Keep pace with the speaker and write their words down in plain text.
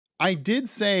I did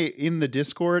say in the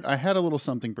Discord, I had a little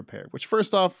something prepared, which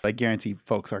first off, I guarantee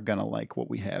folks are going to like what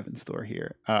we have in store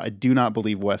here. I do not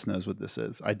believe Wes knows what this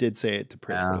is. I did say it to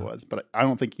Pridge what it was, but I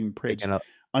don't think even Pridge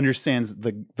understands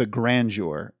the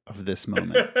grandeur of this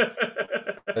moment.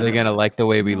 Are they going to like the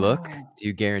way we look? Do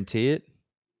you guarantee it?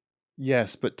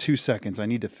 Yes, but 2 seconds. I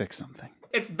need to fix something.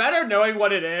 It's better knowing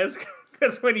what it is,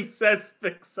 because when he says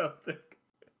fix something,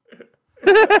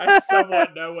 I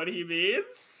somewhat know what he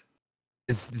means.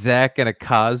 Is Zach gonna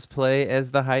cosplay as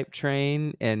the hype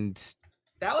train and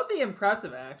that would be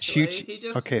impressive, actually. He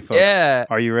just okay, folks. Yeah.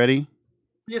 Are you ready?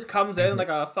 He just comes in like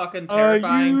a fucking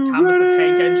terrifying Thomas the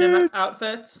Tank Engine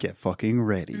outfit. Get fucking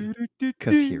ready,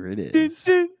 because here it is.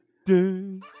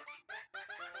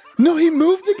 No, he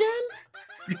moved again?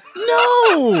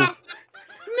 No!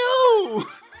 No!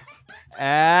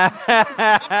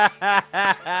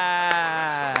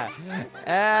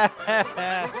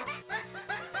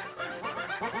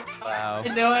 Wow.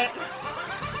 You know it.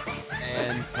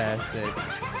 Fantastic.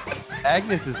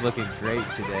 Agnes is looking great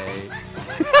today.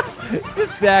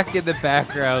 Just Zach in the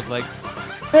background like,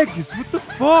 Agnes, what the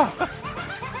fuck?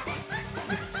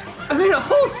 I made a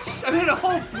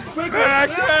whole big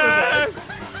Agnes!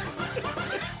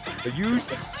 You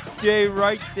stay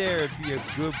right there and be a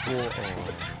good boy.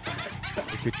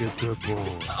 Look at your good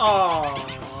boy. Oh.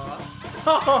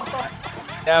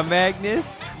 Now,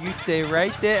 Magnus, you stay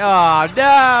right there. Oh,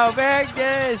 no,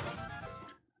 Magnus!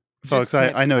 Folks,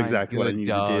 I know exactly what I need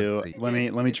to do. Let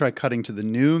me try cutting to the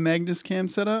new Magnus cam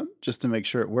setup just to make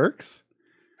sure it works.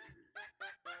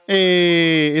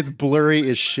 Hey, it's blurry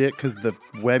as shit because the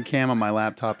webcam on my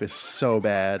laptop is so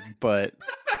bad, but...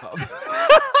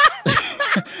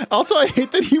 Also, I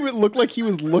hate that he would look like he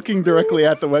was looking directly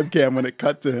at the webcam when it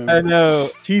cut to him. I know.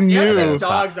 He knew. Yeah,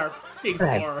 dogs are fucking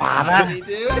horrible,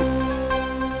 dude.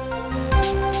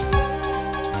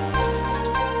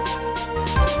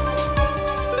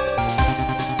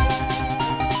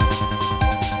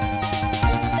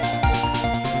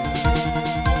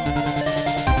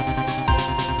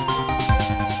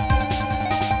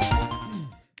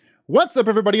 What's up,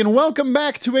 everybody, and welcome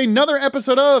back to another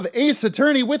episode of Ace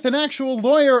Attorney with an actual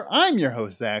lawyer. I'm your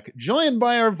host, Zach, joined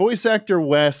by our voice actor,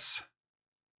 Wes.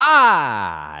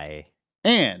 And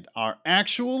our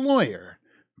actual lawyer,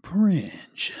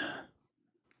 Pringe.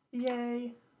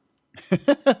 Yay.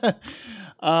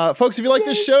 Folks, if you like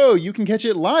this show, you can catch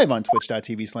it live on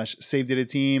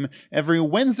twitch.tv/SaveDataTeam every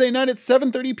Wednesday night at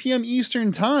 7:30 p.m.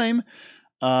 Eastern Time.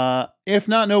 If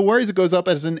not, no worries. It goes up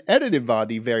as an edited VOD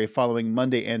the very following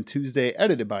Monday and Tuesday,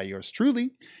 edited by yours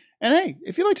truly. And hey,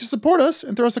 if you'd like to support us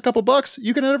and throw us a couple bucks,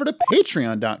 you can head over to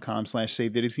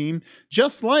patreon.com/SaveDataTeam,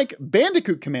 just like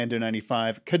Bandicoot Commando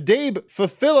 95, Kadabe,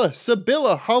 Fafilla,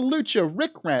 Sibylla, Halucha,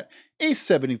 Rickrat,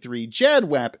 Ace73,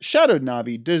 Jadwap, Shadowed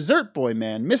Navi, Dessert Boy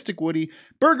Man, Mystic Woody,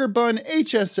 Burger Bun,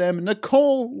 HSM,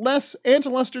 Nicole, Les,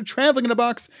 Antiluster, Traveling in a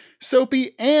Box,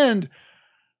 Soapy, and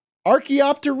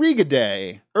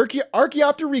Archaeopterygidae.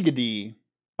 Archaeopterygidae.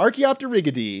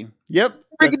 Yep.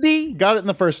 Riggedy. Got it in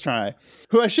the first try.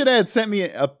 Who I should add sent me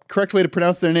a correct way to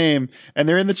pronounce their name, and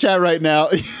they're in the chat right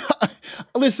now.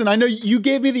 Listen, I know you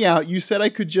gave me the out. You said I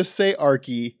could just say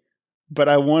Archie, but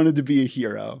I wanted to be a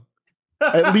hero.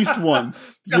 At least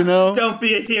once, you know? Don't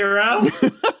be a hero.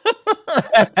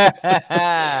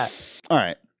 All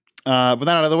right. With that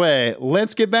out of the way,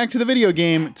 let's get back to the video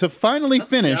game to finally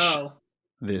finish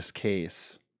this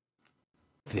case.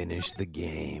 Finish the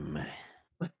game.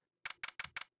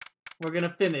 We're going to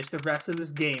finish the rest of this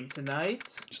game tonight.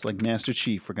 Just like Master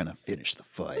Chief, we're going to finish the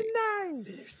fight.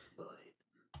 Finish the fight.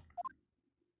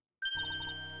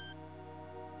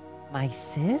 My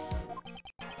sis?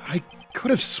 I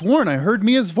could have sworn I heard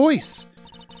Mia's voice.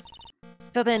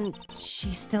 So then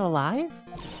she's still alive?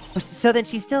 Inside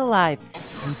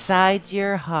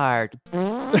your heart.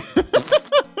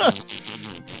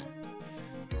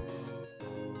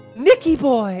 Nicky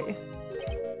boy!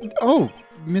 Oh,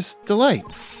 Miss Delight.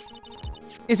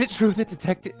 Is it true that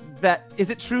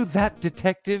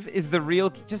detective is the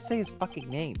real? Just say his fucking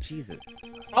name, Jesus.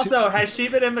 Also, has she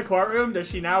been in the courtroom? Does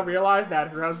she now realize that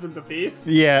her husband's a thief?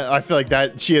 Yeah, I feel like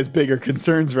that she has bigger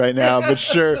concerns right now, but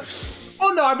sure.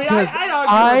 Well, no, I mean, I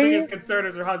argue the biggest concern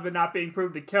is her husband not being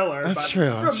proved to kill her. That's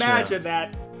true. To imagine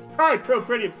that, it's probably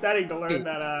pretty upsetting to learn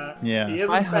that he is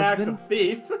in fact a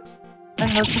thief. My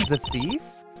husband's a thief?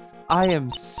 I am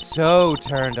so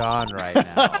turned on right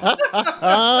now.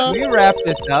 Can we wrap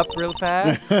this up real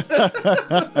fast?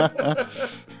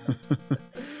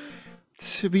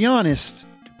 To be honest,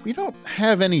 we don't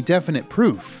have any definite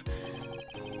proof.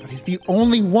 But he's the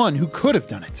only one who could have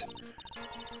done it.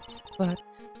 But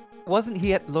wasn't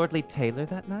he at Lordly Taylor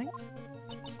that night?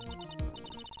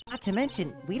 Not to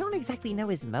mention, we don't exactly know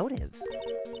his motive.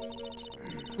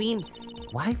 I mean,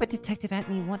 why would Detective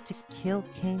Atmey want to kill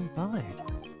Kane Bullard?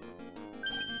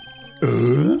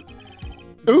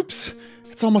 Oops,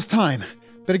 it's almost time.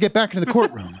 Better get back into the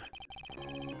courtroom.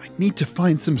 I need to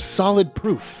find some solid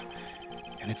proof.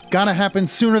 And it's gotta happen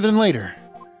sooner than later.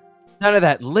 None of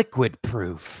that liquid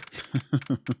proof.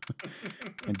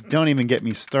 And don't even get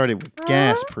me started with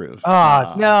gas proof.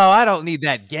 Oh, no, I don't need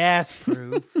that gas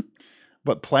proof.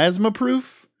 But plasma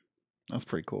proof? That's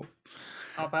pretty cool.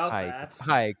 How about that?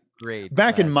 High grade.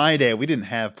 Back in plasma. my day, we didn't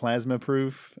have plasma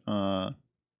proof.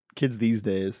 Kids these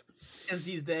days. Kids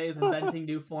these days inventing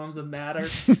new forms of matter.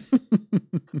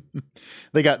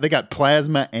 They got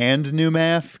plasma and new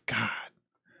math. God.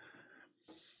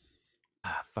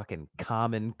 Fucking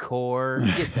Common Core.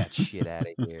 Get that shit out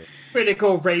of here.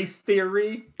 Critical race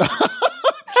theory.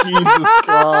 Jesus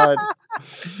God.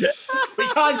 We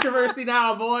controversy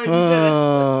now, boys. We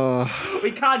did it.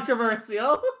 We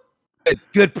controversial.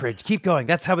 Good, Pridge. Keep going.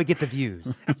 That's how we get the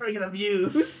views. That's where we get the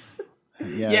views.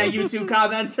 Yeah, YouTube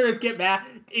commenters get mad.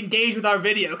 Engage with our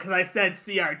video because I said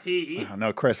CRT. Oh,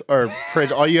 no, Chris or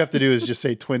Pridge, all you have to do is just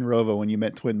say Twin Rovo when you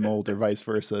meant Twin Mold or vice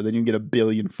versa. Then you can get a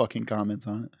billion fucking comments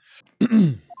on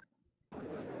it.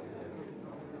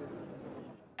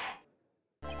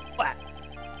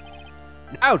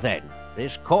 Now then,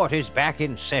 this court is back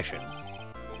in session.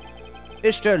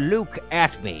 Mr. Luke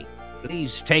Atmey,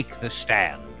 please take the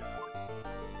stand.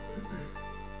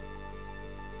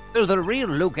 Will the real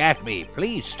Luke Atmey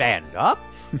please stand up?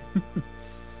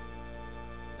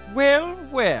 Well,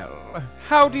 well,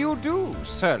 how do you do,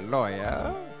 Sir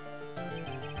Lawyer?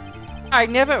 I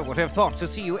never would have thought to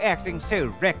see you acting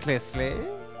so recklessly.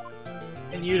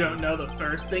 And you don't know the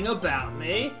first thing about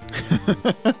me.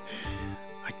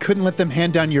 I couldn't let them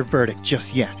hand down your verdict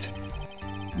just yet.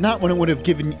 Not when it would have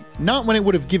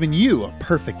given you a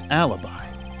perfect alibi.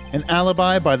 An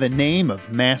alibi by the name of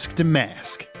Mask to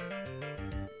Mask.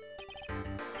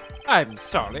 I'm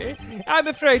sorry. I'm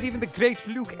afraid even the great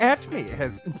Luke Atmey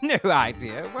has no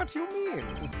idea what you mean.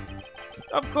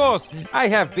 Of course, I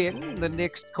have been in the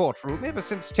next courtroom ever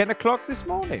since 10 o'clock this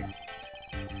morning.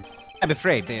 I'm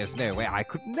afraid there's no way I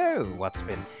could know what's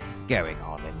been going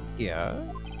on in here.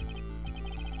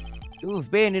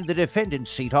 You've been in the defendant's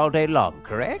seat all day long,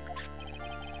 correct?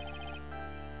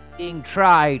 Being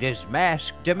tried as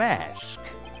Mask to Mask.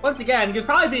 Once again, he's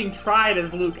probably being tried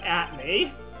as Luke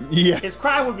Atmey. Yeah. His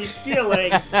crime would be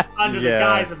stealing under the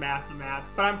guise of Mask to Mask,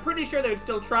 but I'm pretty sure they would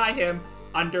still try him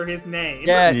under his name.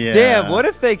 Yeah, Yeah. damn. What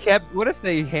if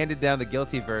they handed down the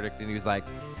guilty verdict and he was like,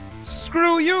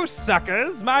 Screw you,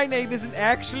 suckers! My name isn't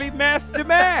actually Mask to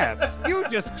Mask! You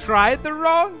just tried the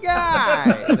wrong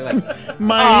guy! and they're like,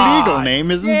 My legal name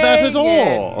isn't that at dang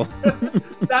it. all.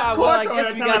 That well, I court guess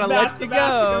order we telling gotta let Mask to you Mask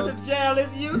to go. go to jail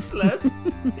is useless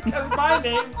because my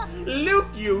name's Luke,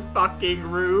 you fucking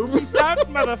rubes. Out,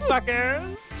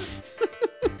 motherfuckers!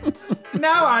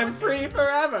 Now I'm free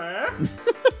forever.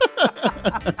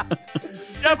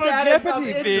 Double Status of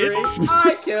jeopardy, injury, bitch!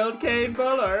 I killed Kane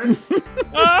Bullard.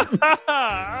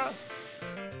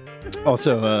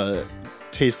 Also,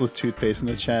 tasteless toothpaste in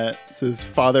the chat says,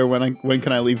 "Father, when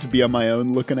can I leave to be on my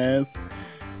own?" Looking ass,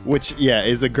 which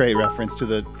is a great reference to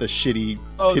the shitty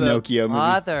Pinocchio movie.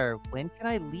 Father, when can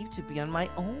I leave to be on my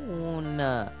own?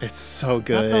 It's so Not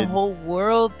the good. whole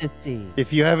world to see.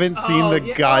 If you haven't seen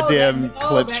the goddamn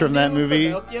clips from that new movie,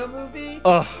 Pinocchio movie?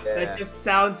 oh, That just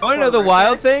sounds. want to know the horrific.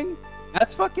 wild thing?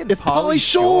 That's fucking it's Pauly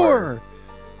Shore.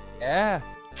 Yeah.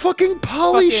 Fucking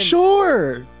Pauly Fucking-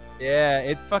 Shore. Yeah,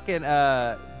 it's fucking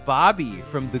Bobby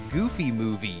from the Goofy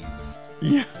movies,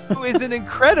 Yeah. who is an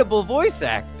incredible voice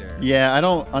actor. Yeah, I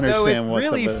don't understand so it's what's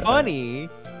really up with funny.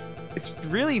 It's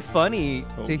really funny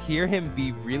Oh. to hear him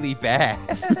be really bad.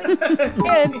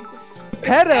 and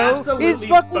Pedo is absolutely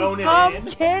fucking bone it Tom in.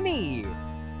 Kenny.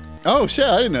 Oh shit,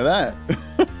 I didn't know that.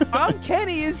 Tom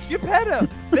Kenny is Geppetto.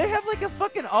 They have like a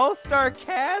fucking all-star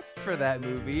cast for that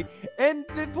movie, and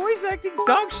the voice acting's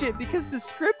dog shit because the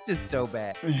script is so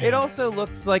bad. It also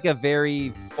looks like a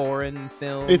very foreign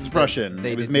film. It's that Russian.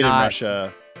 they It was did made in not-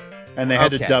 Russia, and they had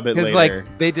to dub it 'Cause, later.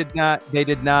 like they did not.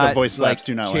 The voice like, flaps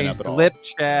do not line change up at the all. lip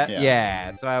chat. Yeah.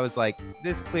 Yeah. So I was like,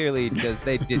 this clearly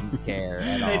they didn't care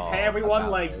at They all. pay everyone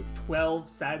about like this. 12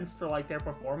 cents for like their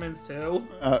performance too.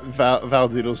 Val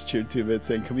Doodles cheered to it,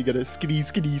 saying, "Can we get a skiddy,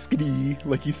 skiddy, skiddy?"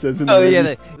 Like he says in the Oh movie.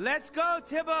 yeah. Let's go,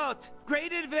 Tybalt!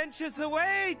 Great adventures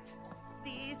await!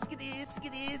 He's kitty.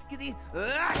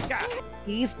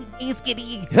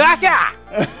 Haka!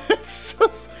 It's so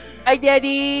Hi,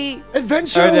 Daddy.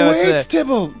 adventure Oh, no, awaits, it's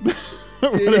Tibble.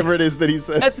 Whatever it is that he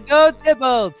says. Let's go,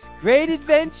 Tybalt! Great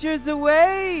adventures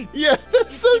await! Yeah,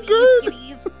 that's so good.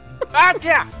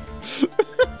 Gotcha!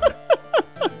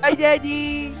 Bye,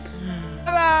 Daddy.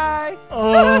 Bye.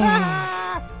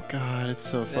 Oh, God, it's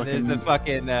so And fucking. there's the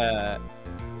fucking.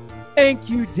 Thank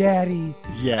you, Daddy.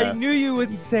 I Yeah, knew you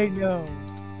wouldn't say no.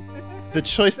 the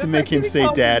choice to make him say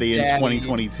 "daddy" in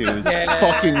 2022 is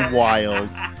fucking wild.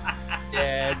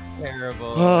 Yeah, it's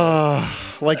terrible.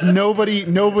 Like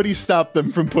nobody stopped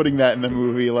them from putting that in the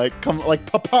movie. Like, come, like,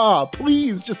 Papa,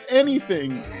 please, just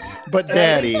anything, but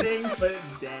Daddy. Anything but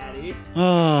daddy.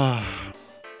 Ah.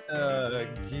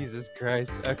 Jesus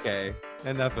Christ. Okay,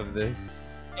 enough of this.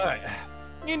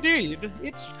 Indeed,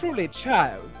 it's truly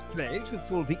child's play to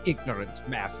fool the ignorant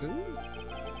masses.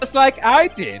 Just like I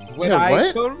did when Yeah, I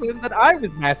what? told him that I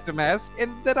was Master Mask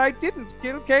and that I didn't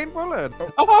kill Kane Bullard.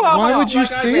 Why would you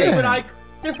Like I say did when that?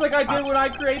 just like I did when I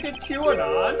created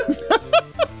QAnon.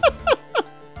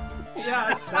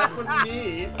 Yes, that was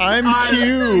me. I'm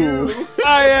Q.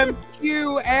 I am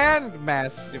Q and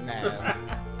Master Mask.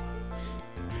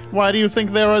 Why do you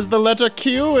think there is the letter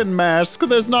Q in Mask?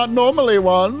 There's not normally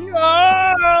one.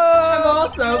 I'm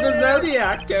also the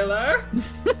Zodiac Killer.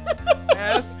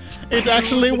 Yes. It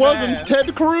actually wasn't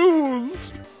Ted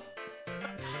Cruz.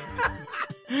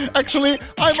 Actually,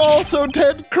 I'm also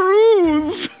Ted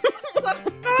Cruz.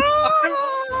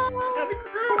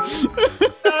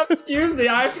 Excuse me,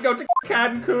 I have to go to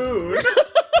Cancun.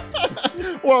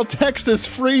 While Texas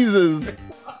freezes.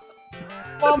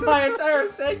 While my entire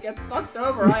state gets fucked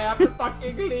over, I have to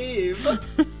fucking leave.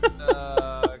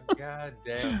 God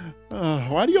damn.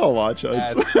 Why do y'all watch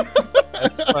us?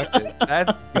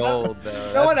 That's gold,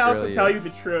 though. No one else will tell you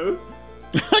the truth.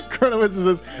 Cronowitz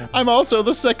says, I'm also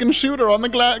the second shooter on the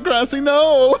grassy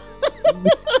knoll.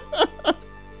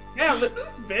 Yeah,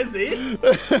 Luke's busy.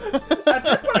 At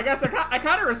this point, I guess I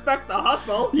kind of respect the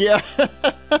hustle. Yeah.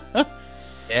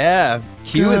 Yeah,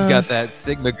 Q has got that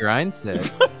Sigma grind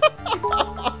set.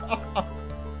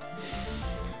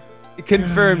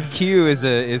 Confirmed Q is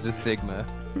a Sigma.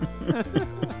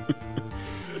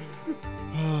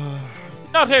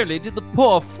 Not only did the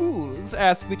poor fools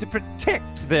ask me to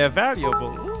protect their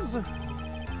valuables,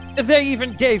 they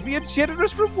even gave me a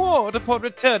generous reward upon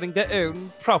returning their own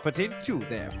property to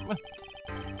them.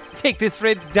 Take this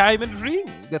red diamond ring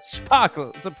that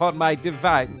sparkles upon my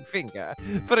divine finger,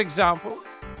 for example.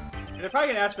 They're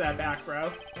probably gonna ask for that back,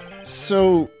 bro.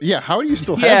 So, yeah, how do you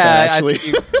still have that, actually?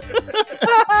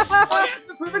 I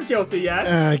haven't proven guilty yet,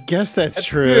 I guess that's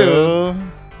true. true.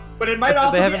 but it might That's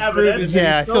what they also be haven't proven evidence. yet.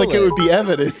 Yeah, I feel like it would be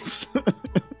evidence.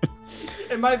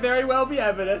 It might very well be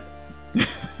evidence.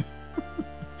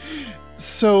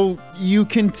 So, you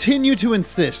continue to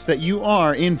insist that you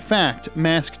are, in fact,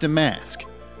 Mask to Mask.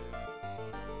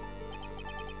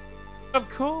 Of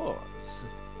course.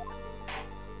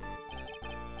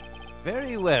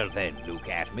 Very well then, Luke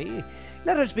Atmey.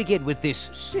 Let us begin with this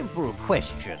simple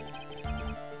question.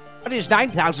 What is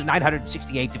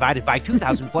 9,968 divided by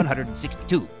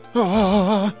 2,162?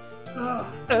 Ah.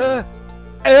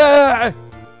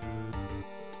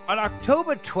 On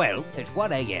October 12th at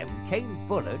 1 a.m., Kane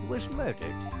Bullard was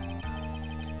murdered.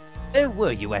 Where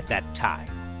were you at that time?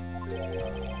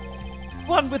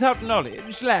 One without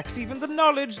knowledge lacks even the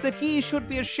knowledge that he should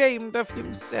be ashamed of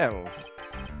himself.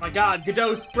 My God,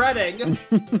 Godot spreading.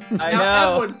 I Now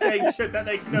know. everyone's saying shit that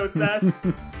makes no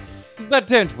sense. But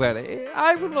don't worry,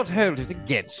 I will not hold it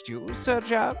against you, Sir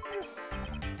John.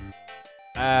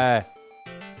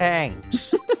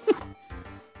 Thanks.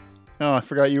 Oh, I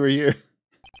forgot you were here.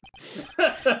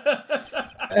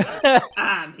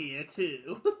 I'm here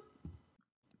too.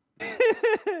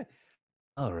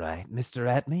 All right, Mr.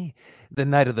 Atmey, the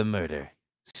night of the murder.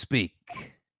 Speak.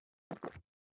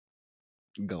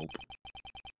 Gulp.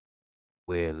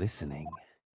 We're listening.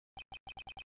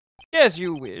 As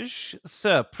you wish,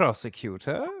 Sir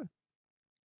Prosecutor.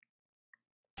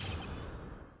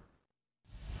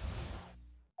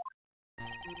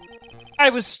 I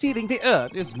was stealing the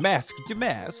urn as Mask to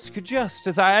Mask, just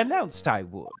as I announced I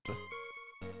would.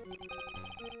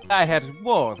 I had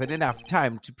more than enough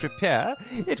time to prepare.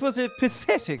 It was a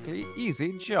pathetically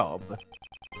easy job.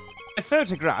 A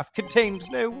photograph contains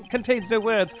no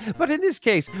words, but in this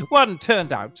case, one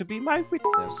turned out to be my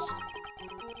witness.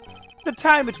 The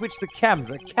time at which the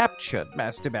camera captured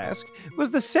Master Mask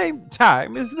was the same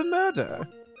time as the murder.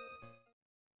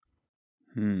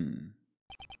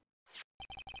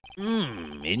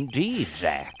 Indeed,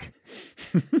 Zach.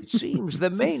 It seems the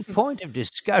main point of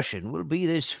discussion will be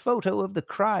this photo of the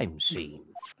crime scene.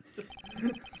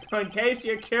 So in case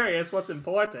you're curious what's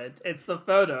important, it's the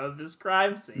photo of this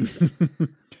crime scene.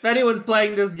 If anyone's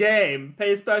playing this game,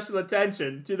 pay special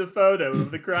attention to the photo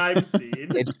of the crime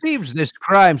scene. It seems this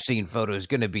crime scene photo is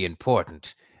going to be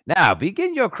important. Now,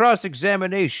 begin your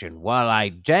cross-examination while I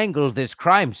jangle this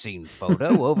crime scene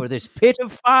photo over this pit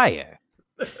of fire.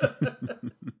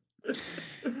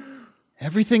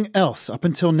 Everything else up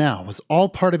until now was all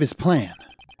part of his plan.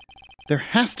 There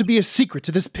has to be a secret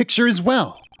to this picture as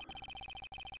well.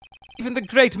 Even the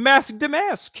great Mask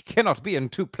Damask cannot be in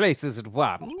two places at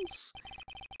once.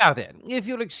 Now then, if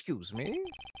you'll excuse me,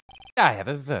 I have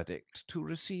a verdict to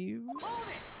receive.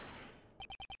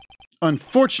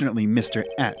 Unfortunately, Mr.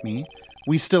 Atmey,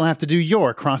 we still have to do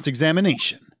your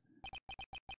cross-examination.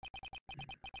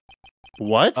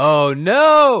 What? Oh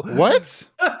no! What?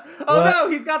 No,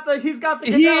 he's got the Gadell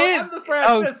and the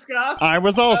Francisca. I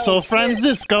was also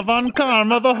Franziska von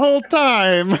Karma the whole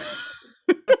time.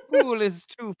 A fool is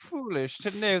too foolish to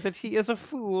know that he is a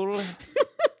fool.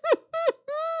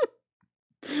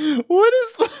 What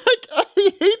is like? I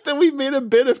hate that we made a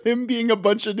bit of him being a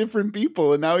bunch of different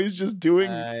people, and now he's just doing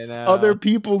other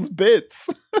people's bits.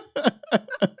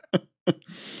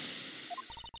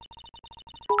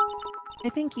 I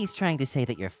think he's trying to say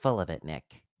that you're full of it,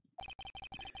 Nick.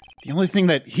 The only thing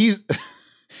that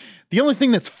the only thing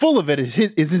that's full of it is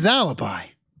his alibi.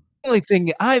 The only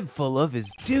thing I'm full of is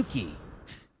Dookie.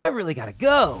 I really gotta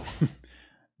go.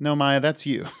 No, Maya, that's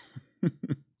you.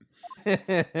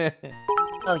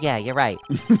 Oh yeah, you're right.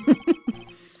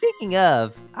 Speaking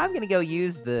of, I'm gonna go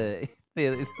use the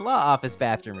law office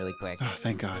bathroom really quick. Oh,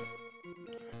 thank God.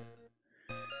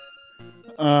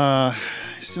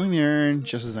 Stealing the urn,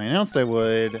 just as I announced I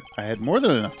would. I had more than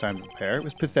enough time to prepare. It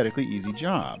was a pathetically easy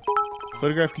job.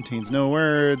 Photograph contains no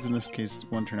words. In this case,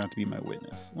 one turned out to be my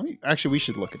witness. Actually, we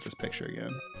should look at this picture again.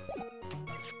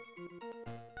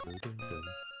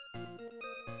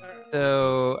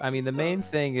 So, I mean, the main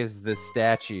thing is the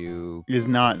statue. Is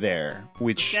not there,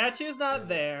 which Statue's not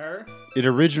there. it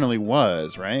originally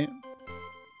was, right?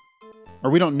 Or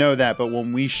we don't know that, but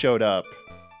when we showed up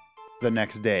the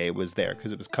next day, it was there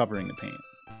because it was covering the paint.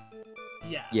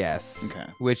 Yes. Yes. Okay.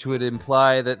 Which would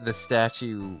imply that the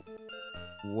statue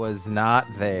was not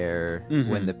there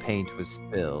when the paint was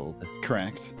spilled.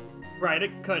 Correct. Right,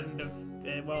 it couldn't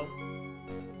have. Well,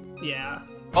 yeah.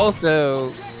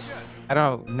 Also, I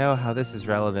don't know how this is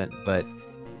relevant, but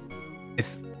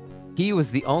if he was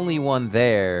the only one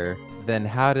there, then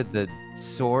how did the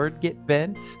sword get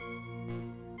bent?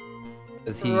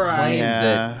 Because he claims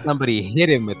that somebody hit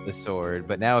him with the sword,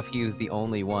 but now if he was the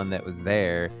only one that was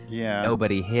there,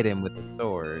 nobody hit him with the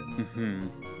sword. Mm-hmm.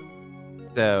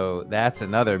 So that's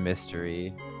another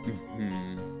mystery.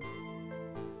 Mm-hmm.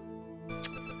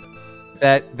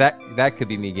 That could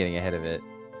be me getting ahead of it.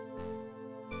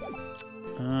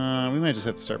 We might just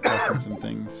have to start pressing some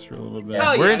things for a little bit.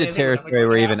 Oh, We're yeah, into territory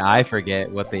where even I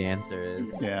forget what the answer is.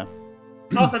 Yeah.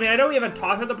 Also, I mean, I know we haven't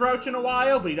talked about the brooch in a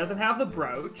while, but he doesn't have the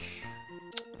brooch.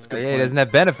 That's a Oh, good yeah, he point. doesn't have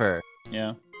Benifer.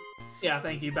 Yeah. Yeah,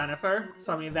 thank you, Benifer.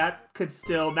 So, I mean, that could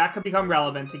become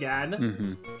relevant again.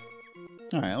 Mm-hmm.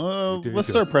 All right, well, let's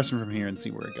start pressing from here and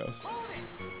see where it goes.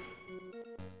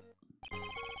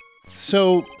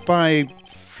 So, by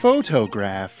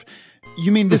photograph,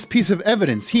 you mean this piece of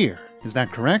evidence here? Is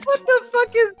that correct? What the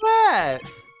fuck is that?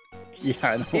 Yeah,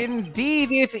 I know.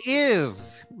 Indeed it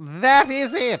is. That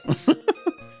is it.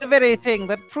 The very thing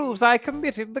that proves I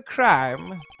committed the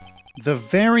crime. The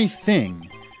very thing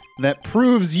that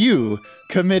proves you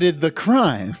committed the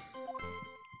crime.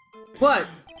 What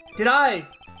did I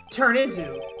turn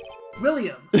into?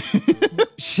 William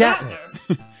Shatner.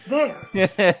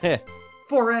 There.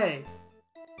 For a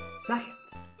second.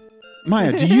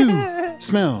 Maya, do you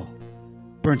smell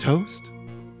burnt toast?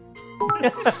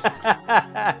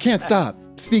 Can't stop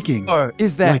speaking Or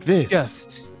is that like this.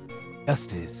 just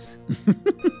justice?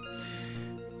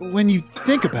 When you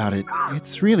think about it,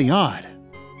 it's really odd.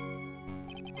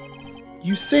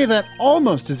 You say that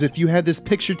almost as if you had this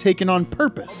picture taken on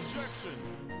purpose.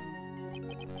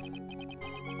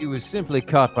 He was simply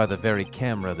caught by the very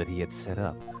camera that he had set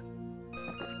up.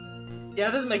 Yeah,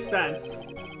 it doesn't make sense.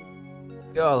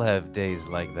 We all have days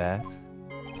like that.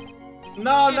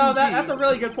 No, that's a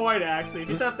really good point, actually. If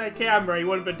you set up that camera, you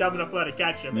wouldn't have been dumb enough to let it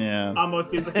catch him. Yeah. Almost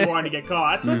seems like you wanted to get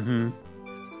caught. Mm-hmm.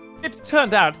 It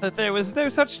turned out that there was no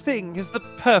such thing as the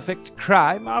perfect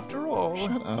crime after all.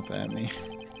 Shut up, Atmey.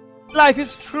 Life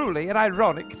is truly an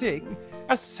ironic thing.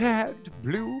 A sad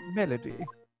blue melody.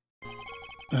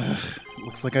 Ugh,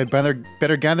 looks like I'd better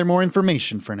gather more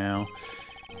information for now.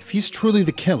 If he's truly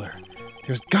the killer,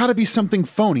 there's gotta be something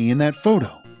phony in that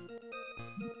photo.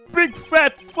 Big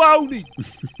fat phony!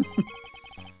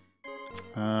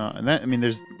 And that, I mean,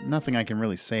 there's nothing I can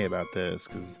really say about this,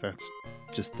 because that's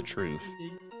just the truth.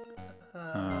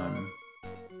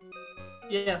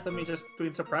 Yes, I mean, we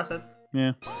can suppress it.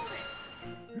 Yeah.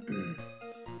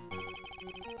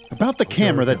 About the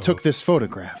camera that took this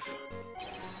photograph.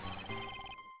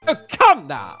 Oh, come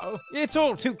now! It's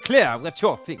all too clear what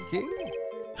you're thinking.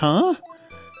 Huh?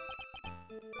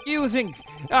 You think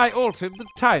I altered the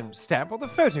timestamp on the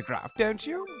photograph, don't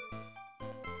you?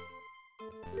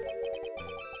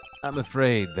 I'm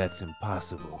afraid that's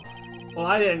impossible. Well,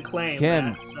 I didn't claim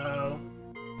Ken. that, so...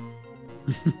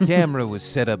 Camera was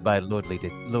set up by Lordly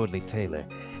Taylor.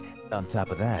 On top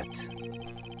of that,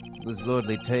 it was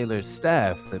Lordly Taylor's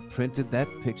staff that printed that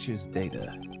picture's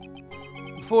data.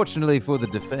 Fortunately for the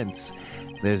defense,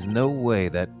 there's no way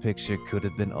that picture could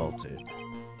have been altered.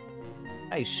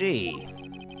 I see.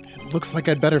 Looks like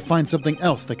I'd better find something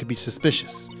else that could be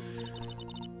suspicious.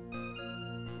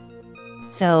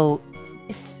 So,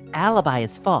 this alibi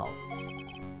is false.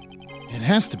 It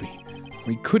has to be.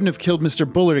 We couldn't have killed Mr.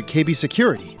 Bullard at KB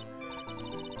Security.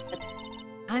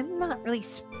 I'm not really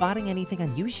spotting anything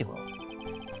unusual.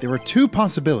 There are two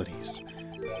possibilities.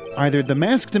 Either the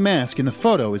mask to mask in the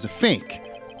photo is a fake,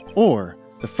 or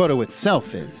the photo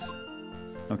itself is.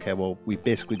 Okay, well, we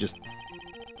basically just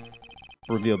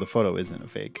revealed the photo isn't a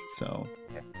fake, so...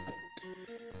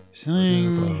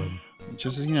 Saying...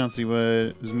 Just as you know, see what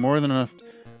is more than enough...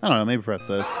 I don't know, maybe press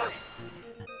this.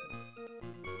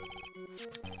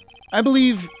 I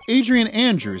believe Adrian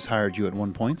Andrews hired you at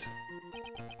one point.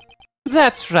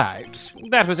 That's right.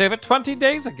 That was over 20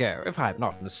 days ago, if I'm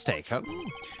not mistaken.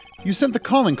 You sent the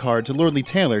calling card to Lordly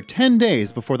Taylor 10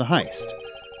 days before the heist.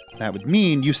 That would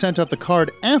mean you sent out the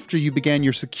card after you began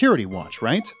your security watch,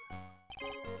 right?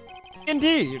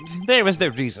 Indeed. There was no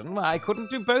reason why I couldn't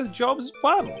do both jobs at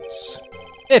once.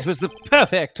 It was the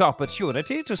perfect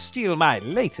opportunity to steal my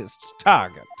latest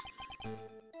target.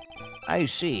 I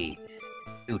see.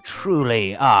 You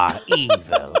truly are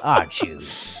evil, aren't you?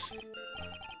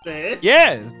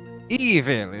 Yes,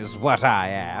 evil is what I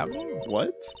am.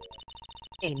 What?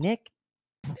 Hey, Nick,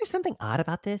 isn't there something odd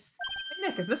about this? Hey,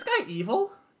 Nick, is this guy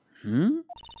evil? Hmm?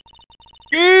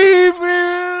 Evil!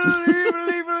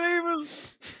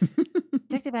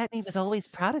 Detective Atney was always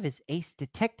proud of his ace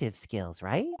detective skills,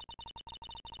 right?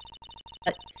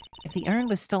 But if the urn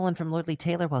was stolen from Lordly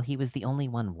Taylor while he was the only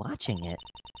one watching it,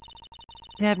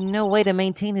 he'd have no way to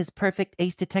maintain his perfect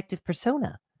ace detective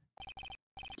persona.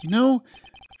 You know,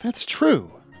 that's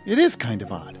true. It is kind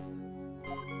of odd.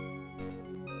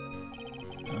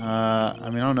 I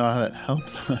mean, I don't know how that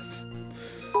helps us.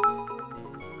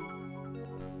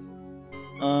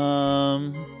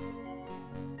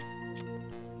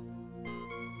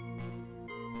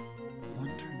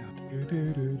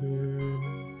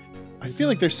 I feel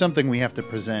like there's something we have to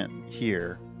present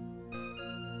here.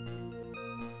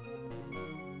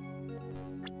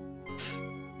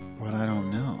 But I don't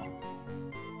know.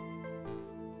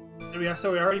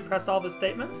 So we already pressed all the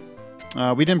statements?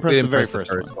 We didn't press the very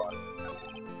first one.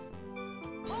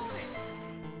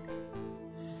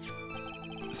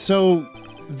 So,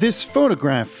 this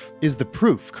photograph is the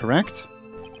proof, correct?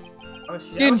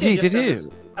 Indeed it is.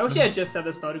 I wish you had just said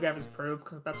this photograph is proof,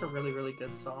 because that's a really, really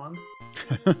good song.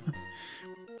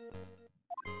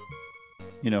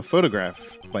 You know,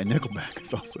 Photograph by Nickelback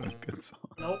is also a good song.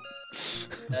 Nope.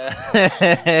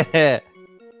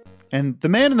 And the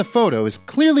man in the photo is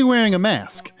clearly wearing a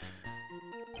mask.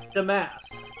 The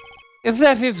mask.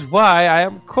 That is why I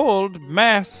am called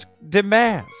Mask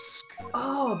Damask.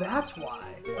 Oh, that's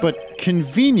why. But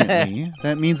conveniently,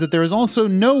 that means that there is also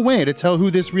no way to tell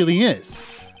who this really is.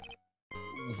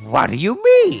 What do you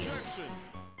mean?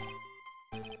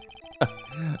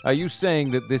 Are you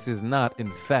saying that this is not,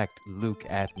 in fact, Luke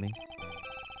Atmey?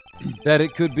 That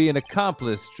it could be an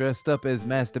accomplice dressed up as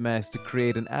Master Mask to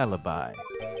create an alibi?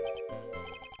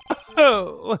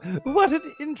 Oh, what an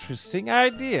interesting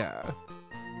idea.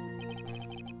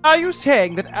 Are you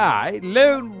saying that I,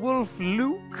 Lone Wolf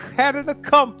Luke, had an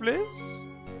accomplice?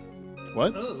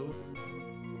 What? Oh.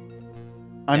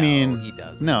 I mean, he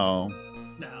doesn't. no.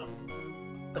 No.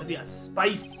 But it'd be a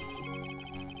spicy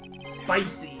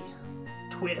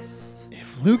twist.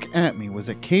 If Luke Atmey was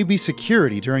at KB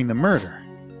Security during the murder,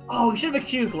 Oh, we should have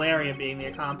accused Larry of being the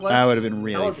accomplice. that would have been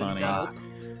really That would've been funny. dope.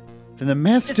 Then the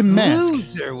mask This to mask.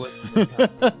 loser was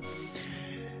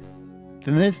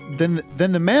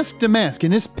Then the mask to mask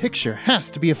in this picture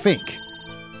has to be a fake.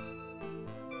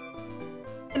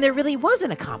 And there really was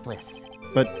an accomplice.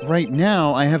 But right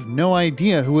now, I have no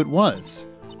idea who it was.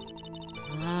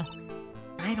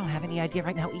 I don't have any idea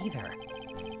right now either.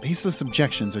 Baseless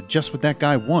objections are just what that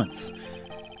guy wants.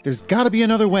 There's got to be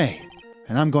another way,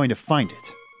 and I'm going to find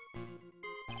it.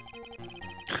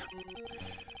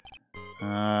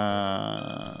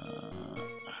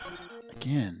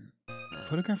 Again, the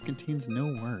photograph contains no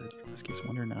words. In this case,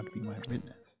 wonder not to be my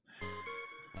witness.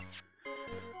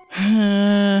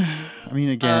 I mean,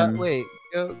 again, Wait,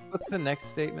 what's the next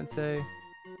statement say?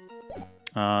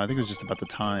 I think it was just about the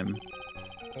time.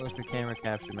 What was the camera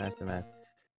capture master math?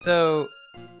 So,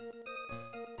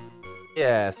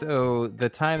 yeah, so the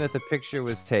time that the picture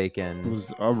was taken... It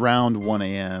was around 1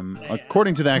 a.m.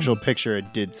 According to the actual picture,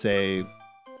 it did say,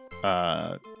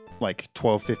 like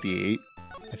 12:58,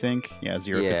 I think. Yeah,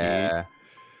 0:58. Yeah.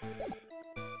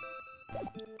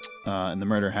 And the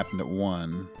murder happened at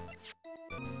 1.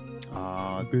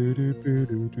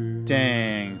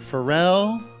 Dang.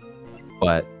 Pharrell?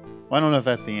 What? Well, I don't know if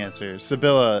that's the answer.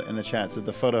 Sibylla in the chat said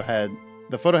the photo has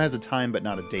a time but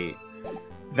not a date.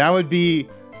 That would be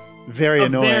very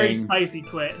annoying. Very spicy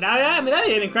twist. Now, I mean, that'd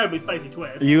be an incredibly spicy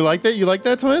twist. You like that? You like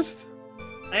that twist?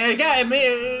 I mean,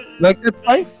 it Like that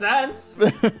makes sense.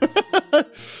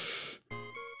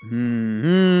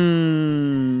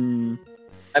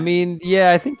 I mean,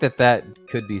 yeah, I think that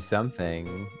could be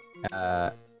something.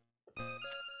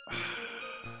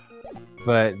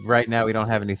 But right now we don't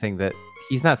have anything that...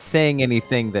 He's not saying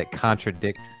anything that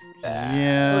contradicts that.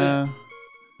 Yeah.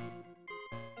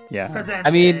 Yeah. Present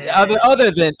I mean, it.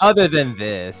 other than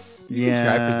this, you can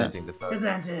try Yeah. presenting the photo.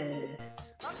 Present it.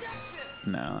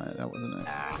 No, that wasn't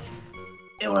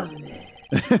It wasn't it.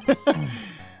 it.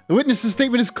 The witness's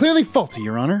statement is clearly faulty,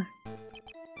 Your Honor.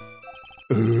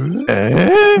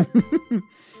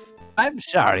 I'm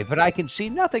sorry, but I can see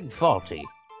nothing faulty.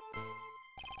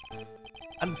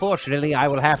 Unfortunately, I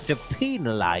will have to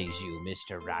penalize you,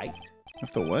 Mr. Wright.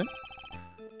 Have to what?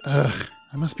 Ugh,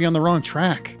 I must be on the wrong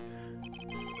track.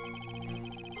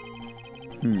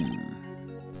 And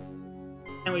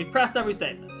we've pressed every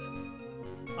statement.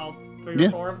 All 3 Yeah.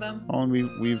 or 4 of them. Oh, and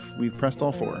we've pressed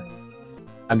all 4.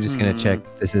 I'm just gonna check.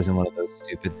 This isn't one of those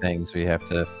stupid things we have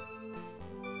to.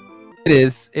 It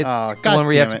is. It's Oh, the God one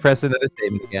where you have damn to it. press another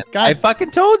statement again. God I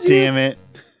fucking told you. Damn it.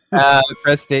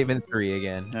 Press statement 3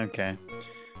 again. Okay.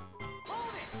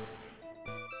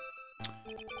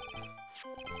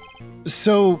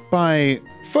 So, by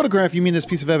photograph, you mean this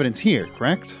piece of evidence here,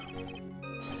 correct?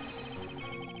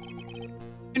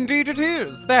 Indeed it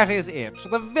is. That is it.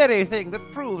 The very thing that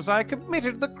proves I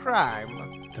committed the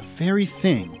crime. The very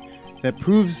thing that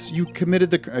proves you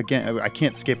committed the... Again, I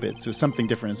can't skip it, so something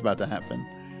different is about to happen.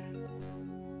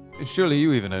 Surely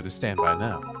you even understand by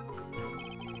now.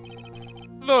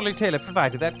 Lordly Taylor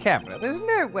provided that camera. There's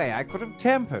no way I could have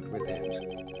tampered with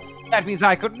it. That means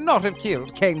I could not have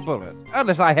killed Kane Bullitt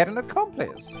unless I had an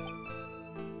accomplice.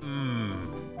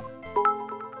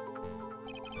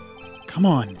 Come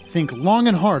on, think long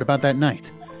and hard about that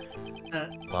night.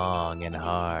 Long and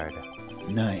hard.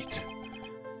 Night.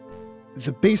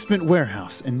 The basement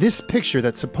warehouse, and this picture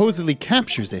that supposedly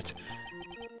captures it.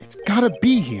 It's gotta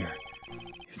be here.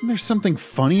 Isn't there something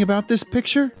funny about this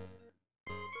picture?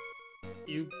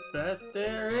 You bet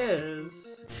there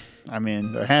is. I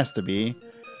mean, there has to be.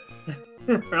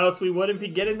 Or else we wouldn't be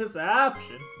getting this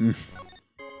option.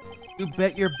 You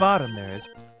bet your bottom there is.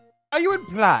 Are you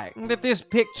implying that this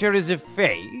picture is a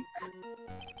fake?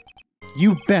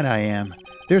 You bet I am.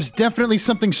 There's definitely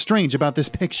something strange about this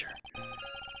picture.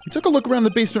 We took a look around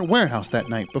the basement warehouse that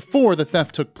night before the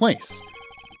theft took place.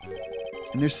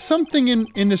 And there's something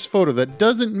in this photo that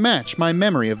doesn't match my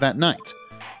memory of that night.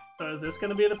 So is this going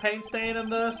to be the paint stain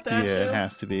of the statue? Yeah, it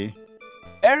has to be.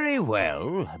 Very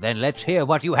well, then let's hear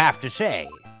what you have to say.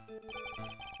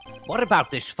 What about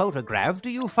this photograph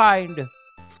do you find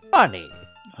funny?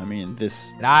 I mean,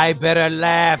 this And I better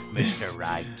laugh, Mr.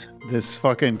 Wright. this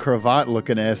fucking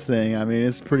cravat-looking ass thing. I mean,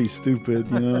 it's pretty stupid,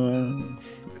 you know.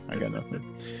 I got nothing.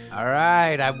 All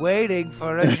right, I'm waiting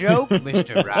for a joke,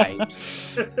 Mr. Wright.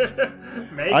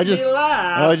 Make I just- me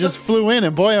laugh. Well, I just flew in,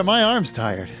 and boy, are my arms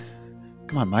tired.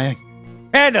 Come on, Maya.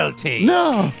 Penalty!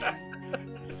 No!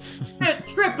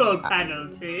 Triple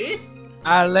penalty.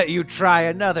 I'll let you try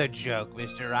another joke,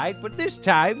 Mr. Wright, but this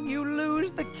time you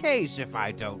lose the case if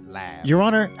I don't laugh. Your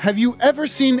Honor, have you ever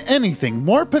seen anything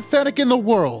more pathetic in the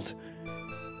world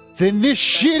than this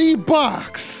shitty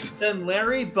box? Then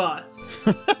Larry Butts.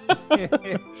 We're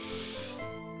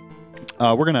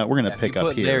gonna pick If you up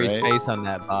put here, Larry's right? face on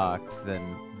that box, then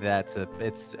it's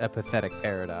a pathetic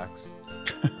paradox.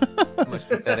 Much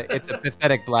pathetic. It's a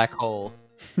pathetic black hole.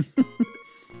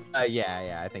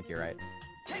 Yeah, I think you're right.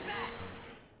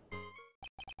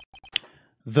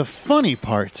 The funny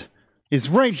part is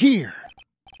right here.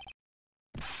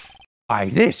 Why,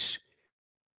 this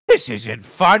isn't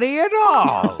funny at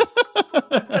all.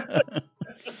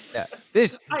 Yeah.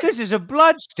 This is a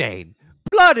blood stain.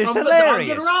 Blood is From the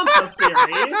hilarious. Danganronpa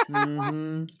series.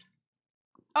 Mhm.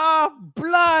 Oh,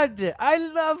 blood! I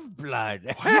love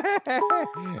blood.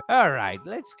 All right,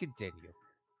 let's continue.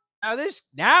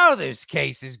 Now this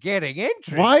case is getting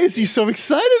interesting. Why is he so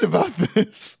excited about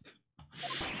this?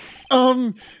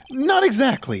 Not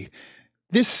exactly.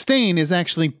 This stain is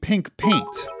actually pink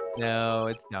paint. No,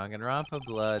 it's Danganronpa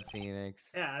blood, Phoenix.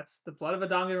 Yeah, it's the blood of a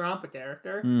Danganronpa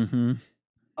character. Mm-hmm.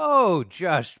 Oh,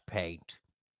 just paint.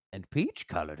 And peach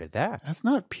colored at that. That's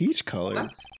not peach colored.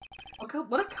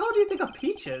 What color do you think a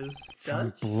peach is,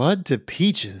 From Judge? blood to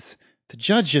peaches. The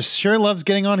judge just sure loves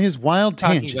getting on his wild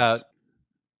tangents.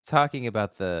 Talking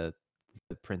about the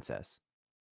princess.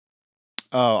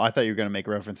 Oh, I thought you were going to make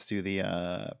reference to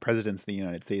the Presidents of the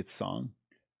United States song.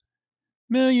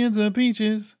 Millions of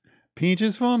peaches,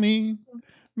 peaches for me.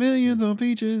 Millions of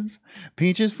peaches,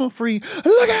 peaches for free.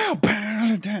 Look out!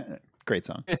 Great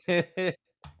song.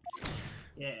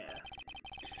 Yeah.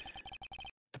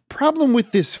 The problem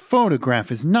with this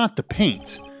photograph is not the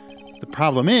paint. The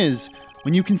problem is,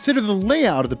 when you consider the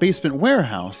layout of the basement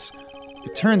warehouse,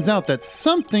 it turns out that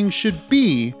something should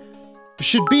be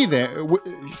there.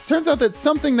 It turns out that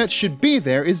something that should be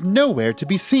there is nowhere to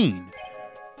be seen.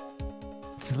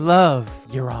 It's love,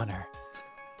 Your Honor.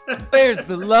 Where's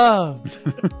the love?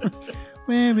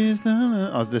 Where is the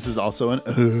love? Oh, this is also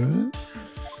an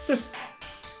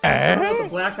The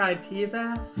Black Eyed Peas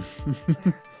ass?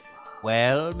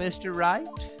 Well, Mr. Wright,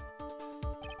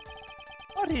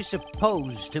 what is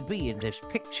supposed to be in this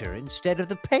picture instead of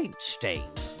the paint stains?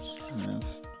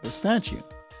 That's the statue.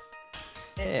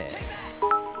 Yeah.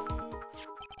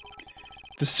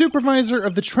 The supervisor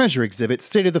of the treasure exhibit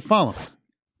stated the following.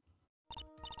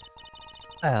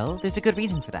 Well, there's a good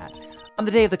reason for that. On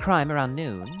the day of the crime around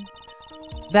noon,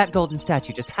 that golden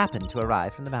statue just happened to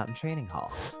arrive from the mountain training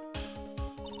hall.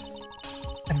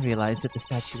 I realized that the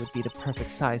statue would be the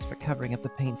perfect size for covering up the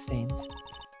paint stains.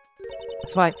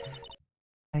 That's why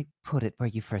I put it where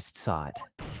you first saw it.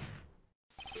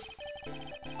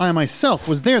 I myself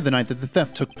was there the night that the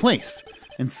theft took place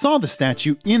and saw the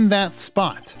statue in that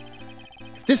spot.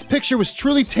 If this picture was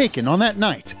truly taken on that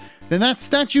night, then that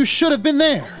statue should have been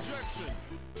there.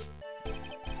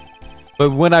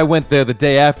 But when I went there the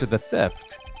day after the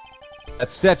theft, that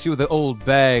statue of the old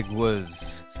bag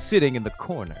was sitting in the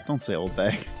corner. Don't say old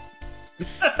bag.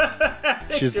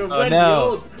 She's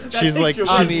like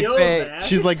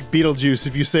Beetlejuice.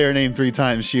 If you say her name 3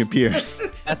 times, she appears.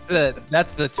 That's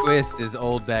the twist. Is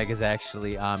old bag is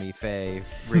actually Ami Faye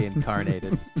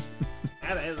reincarnated.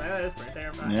 That is pretty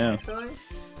terrifying, Yeah. actually.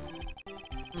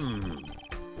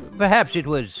 Perhaps it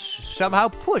was somehow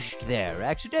pushed there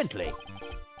accidentally.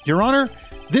 Your Honor,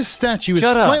 this statue is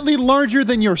Shut up. slightly larger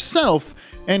than yourself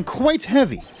and quite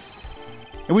heavy.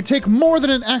 It would take more than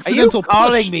an Are you accidental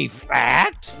calling push. me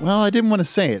fat? Well, I didn't want to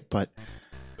say it, but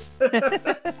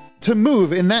to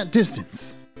move in that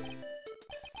distance.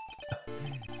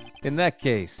 In that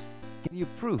case, can you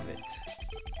prove it?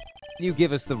 Can you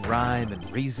give us the rhyme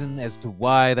and reason as to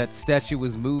why that statue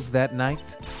was moved that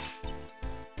night?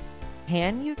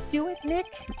 Can you do it, Nick?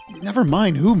 Never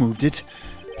mind who moved it.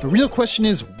 The real question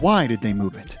is, why did they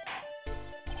move it?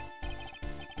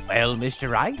 Well, Mr.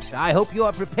 Wright, I hope you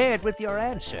are prepared with your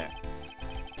answer.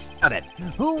 Now then,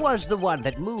 who was the one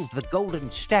that moved the golden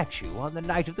statue on the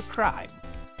night of the crime?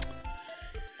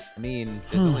 I mean,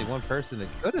 there's only one person that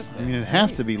could have I been. mean, it'd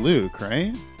have to be Luke,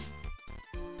 right?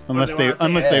 Unless they they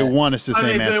wanna say- want us to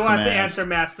say They Mask want to to Mask. answer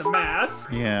Mask to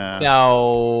Mask. Yeah.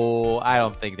 No, I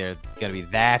don't think they're gonna be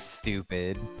that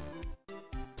stupid.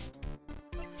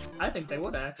 I think they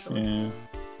would, actually. Yeah.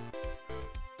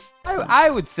 I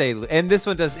would say, and this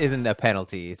one isn't a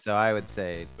penalty, so I would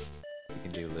say you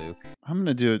can do Luke. I'm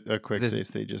going to do a quick This- save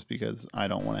state just because I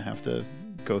don't want to have to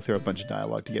go through a bunch of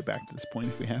dialogue to get back to this point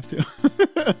if we have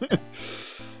to.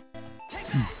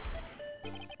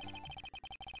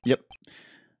 Yep.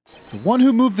 The one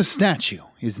who moved the statue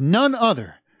is none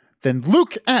other than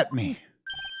Luke Atmey.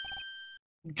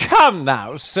 Come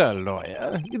now, Sir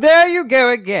Lawyer. There you go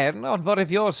again on one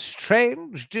of your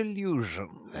strange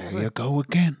delusions. There you go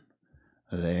again.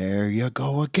 There you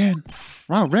go again.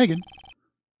 Ronald Reagan.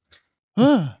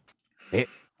 Ah.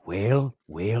 Well,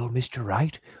 Mr.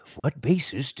 Wright, what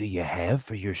basis do you have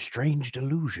for your strange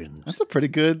delusions? That's a pretty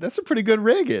good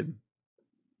Reagan.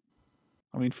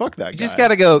 I mean, fuck that You guy. just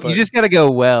gotta go. but- You just gotta go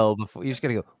well before. You just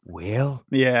gotta go. Well,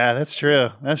 Yeah, that's true.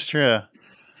 That's true.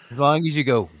 As long as you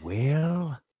go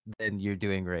well, then you're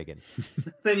doing Reagan.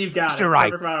 Then you've got Mr. it.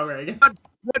 Wright. Perfect Ronald Reagan.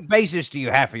 what basis do you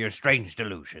have for your strange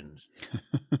delusions?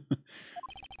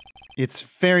 It's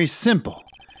very simple.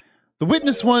 The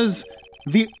witness was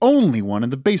the only one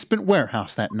in the basement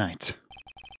warehouse that night.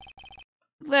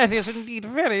 That is indeed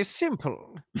very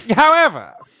simple.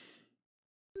 However,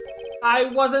 I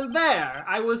wasn't there.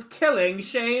 I was killing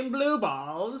Shane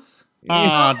Blueballs.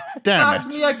 Ah, damn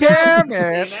Dodge it. me again,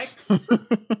 Damn it. Phoenix.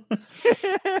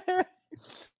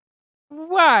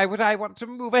 Why would I want to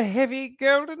move a heavy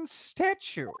golden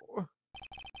statue?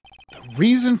 The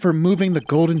reason for moving the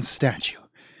golden statue.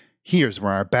 Here's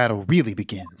where our battle really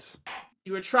begins.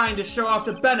 You were trying to show off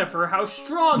to Bennifer how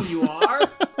strong you are.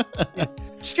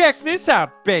 Check this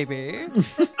out, baby.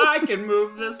 I can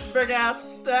move this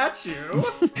big-ass statue.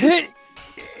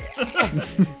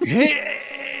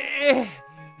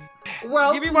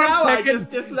 Well, Give me 1 now second.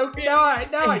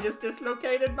 I just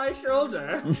dislocated my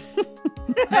shoulder.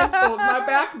 And pulled my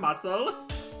back muscle.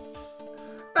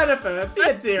 Bennifer, be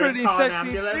a dear pretty call an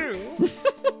sexy, ambulance.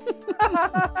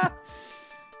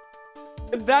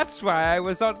 And that's why I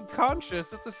was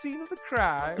unconscious at the scene of the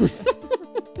crime.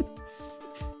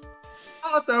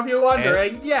 Also, if you're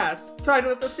wondering, yes, tried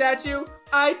with the statue,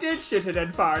 I did shit it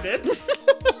and farted.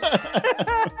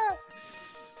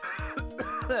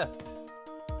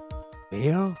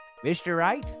 Well, Mr.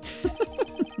 Wright?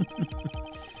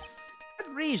 What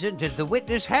reason did the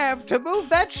witness have to move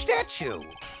that statue?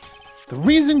 The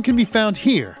reason can be found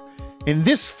here, in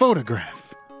this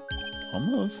photograph.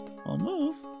 Almost.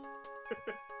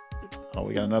 Oh,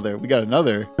 we got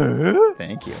another.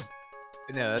 Thank you.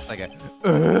 No, that's like a.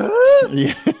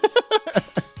 Yeah.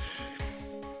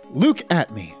 Luke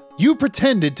Atmey, you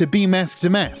pretended to be Mask to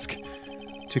Mask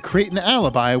to create an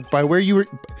alibi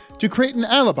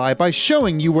by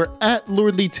showing you were at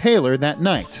Lordly Taylor that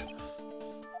night.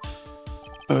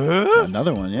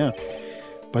 Another one, yeah.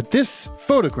 But this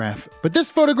photograph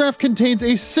contains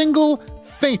a single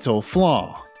fatal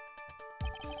flaw.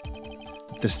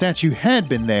 If the statue had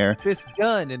been there, This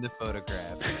gun in the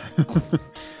photograph.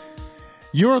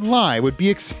 your lie would be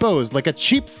exposed like a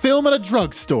cheap film at a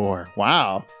drugstore.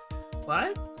 Wow.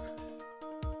 What?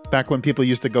 Back when people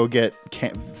used to go get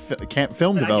camp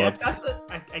film developed.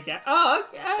 I get. Oh,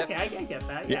 okay, I get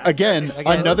that. Yeah. Again,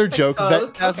 another joke that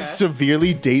Exposed, okay.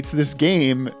 severely dates this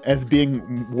game as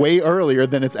being way earlier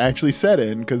than it's actually set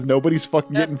in, because nobody's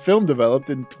fucking getting film developed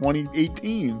in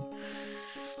 2018.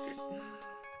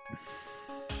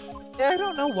 Yeah, I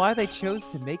don't know why they chose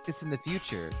to make this in the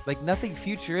future. Like, nothing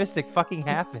futuristic fucking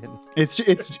happened. It's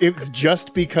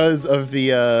just because of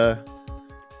the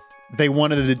they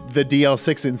wanted the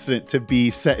DL6 incident to be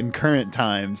set in current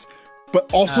times,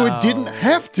 but also it didn't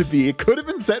have to be. It could have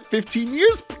been set 15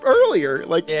 years earlier.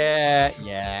 Like,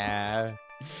 Yeah.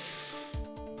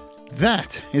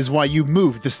 that is why you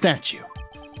moved the statue.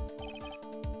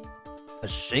 A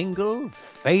single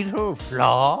fatal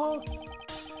flaw?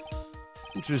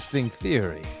 Interesting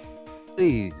theory.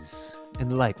 Please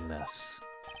enlighten us.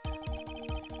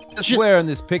 Just Ju- where in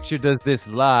this picture does this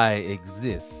lie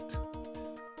exist?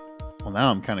 Well,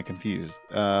 now I'm kind of confused.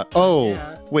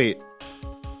 Yeah. Wait.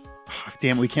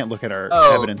 Damn, we can't look at our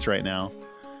Oh. evidence right now.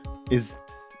 Is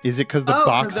it because the 'Cause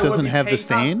box there would doesn't be have the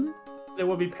paint on- stain? There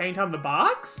will be paint on the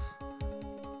box?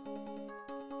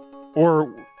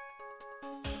 Or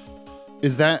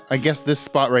is that, I guess this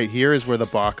spot right here is where the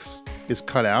box is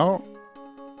cut out?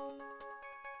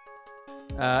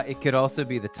 It could also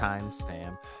be the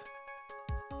timestamp.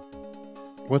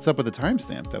 What's up with the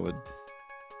timestamp? That would...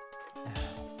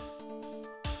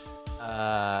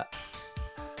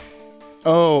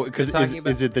 Oh, because You're talking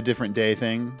is it the different day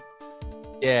thing?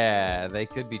 Yeah, they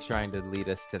could be trying to lead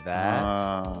us to that.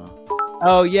 Ah.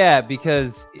 Oh yeah,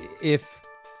 because if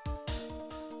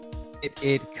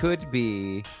it could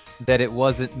be that it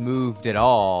wasn't moved at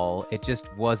all, it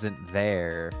just wasn't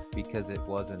there because it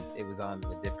was on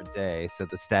a different day, so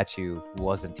the statue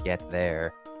wasn't yet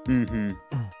there. Mm-hmm.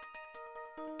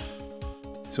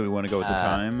 So we want to go with the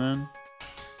time then?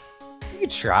 You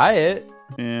could try it.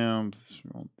 Yeah, I'll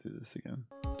do this again.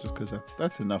 Just because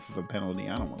that's enough of a penalty.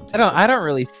 I don't want to. I don't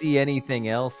really see anything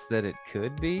else that it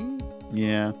could be.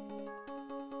 Yeah. other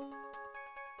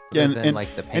Yeah, than,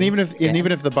 like, the paint.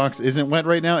 even if the box isn't wet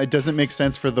right now, it doesn't make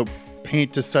sense for the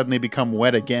paint to suddenly become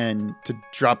wet again to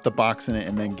drop the box in it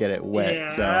and then get it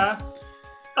wet. Yeah.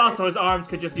 Also, his arms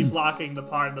could just be blocking the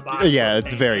part of the box. So yeah, where the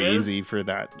it's paint very is. easy for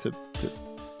that to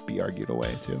be argued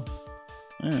away too.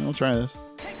 All right, we'll try this.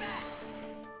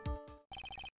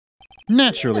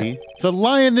 Naturally, the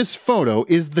lie in this photo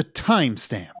is the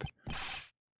timestamp.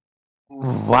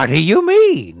 What do you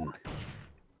mean?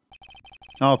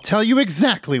 I'll tell you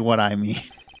exactly what I mean.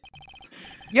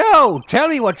 Yo, tell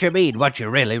me what you mean, what you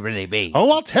really, really mean.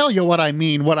 Oh, I'll tell you what I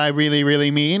mean, what I really,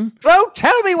 really mean. Bro,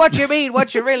 tell me what you mean,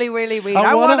 what you really, really mean.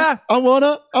 I wanna. What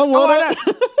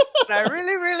I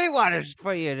really, really want is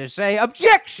for you to say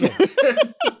objection.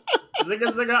 Zigga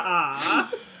zigga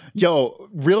ah. Yo,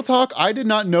 real talk, I did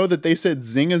not know that they said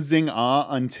zinga zing ah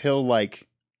until like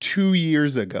 2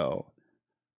 years ago.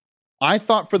 I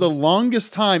thought for the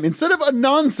longest time, instead of a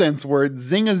nonsense word,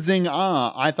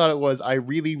 zing-a-zing-ah, I thought it was, I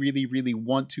really, really, really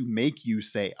want to make you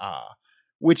say ah,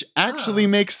 which actually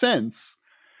makes sense.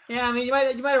 Yeah, I mean, you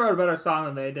might have wrote a better song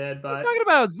than they did, but... What are you talking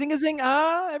about?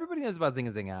 Zing-a-zing-ah? Everybody knows about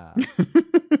zing-a-zing-ah.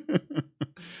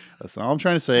 Listen, all I'm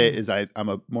trying to say is I'm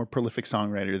a more prolific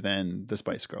songwriter than the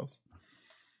Spice Girls.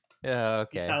 Yeah,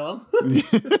 okay. Tell him.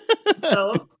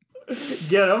 Tell him.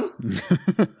 Get him.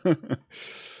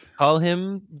 Call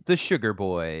him the Sugar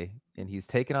Boy, and he's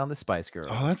taking on the Spice Girls.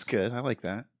 Oh, that's good. I like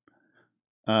that.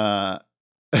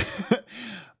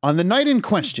 On the night in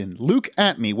question, Luke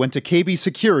Atmey went to KB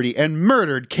Security and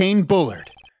murdered Kane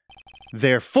Bullard.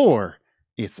 Therefore,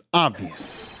 it's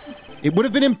obvious. It would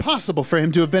have been impossible for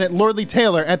him to have been at Lordly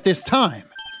Taylor at this time.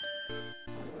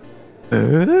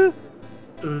 But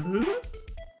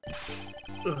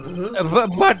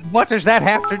what does that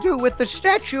have to do with the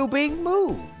statue being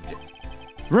moved?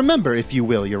 Remember, if you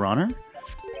will, Your Honor.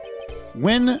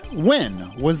 When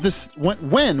was this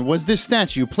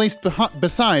statue placed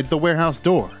besides the warehouse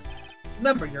door?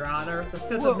 Remember, Your Honor, the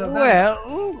 5th of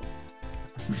November.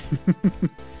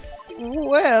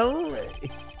 Well, the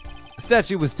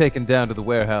statue was taken down to the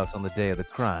warehouse on the day of the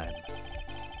crime.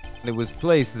 And it was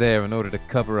placed there in order to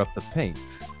cover up the paint.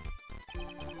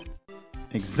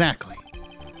 Exactly.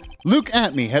 Luke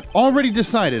Atmey had already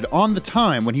decided on the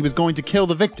time when he was going to kill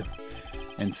the victim.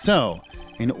 And so,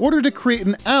 in order to create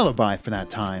an alibi for that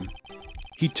time,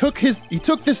 he took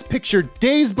this picture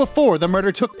days before the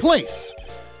murder took place.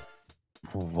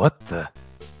 What the?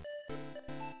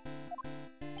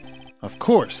 Of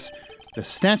course, the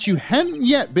statue hadn't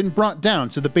yet been brought down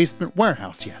to the basement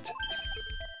warehouse yet.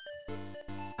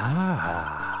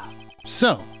 Ah.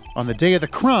 So, on the day of the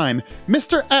crime,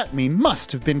 Mr. Atmey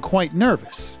must have been quite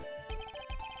nervous.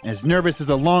 As nervous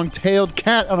as a long-tailed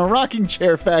cat on a rocking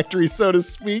chair factory, so to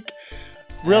speak.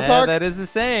 Real talk. That is a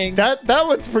saying. That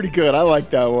one's pretty good. I like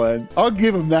that one. I'll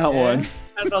give him that one.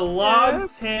 As a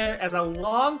long-tailed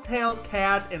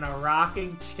cat in a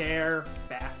rocking chair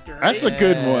factory. That's a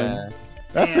good one.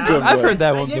 That's a good one. I've heard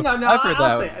that one. No, I've heard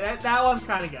I'll that say it. That one's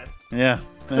kind of good. Yeah.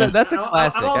 So that's a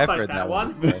classic. I won't I've fight heard that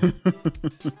one.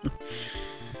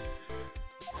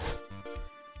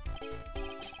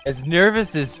 As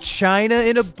nervous as China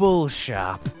in a bull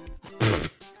shop.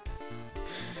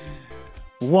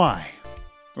 Why?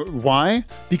 Why?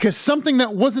 Because something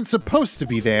that wasn't supposed to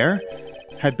be there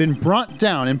had been brought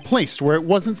down and placed where it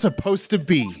wasn't supposed to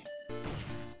be.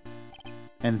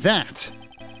 And that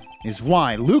is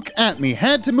why Luke Atmey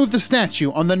had to move the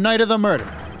statue on the night of the murder.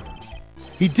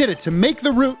 He did it to make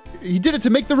the room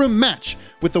match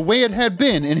with the way it had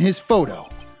been in his photo.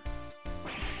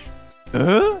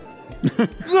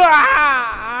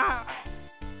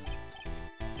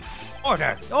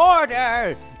 Order!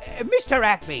 Order! Mr.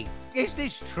 Atmey, is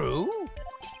this true?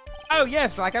 Oh,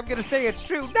 yes, like I'm gonna say it's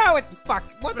true. No, it's fuck.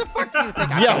 What the fuck do you think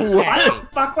Yeah, I'm what? Why the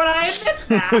fuck would I admit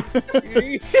that?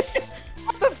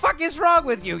 What the fuck is wrong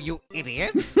with you, you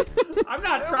idiot? I'm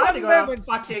not trying to go to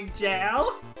fucking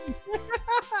jail.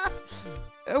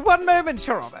 1 moment,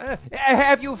 Your Honor.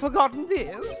 Have you forgotten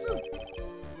this?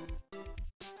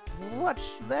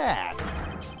 What's that?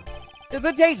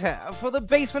 The data for the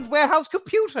basement warehouse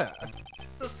computer.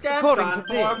 It's a According Scantron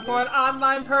to form this. for an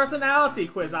online personality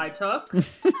quiz I took.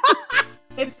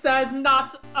 It says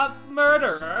not a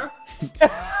murderer.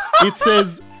 It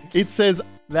says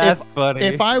That's funny.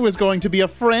 if I was going to be a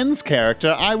Friends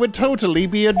character, I would totally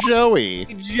be a Joey.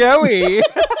 Joey.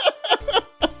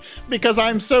 Because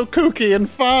I'm so kooky and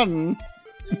fun.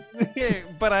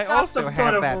 But I Not also some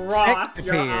have sort that of Ross, sex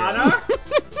Your appeal. Honor.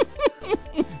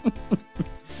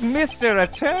 Mr.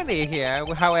 Attorney here,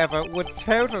 however, would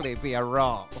totally be a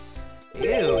Ross.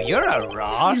 Ew, you're a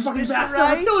Ross, You fucking Mr. bastard,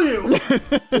 Wright. I'll kill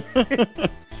you.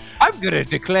 I'm gonna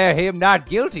declare him not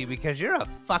guilty because you're a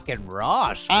fucking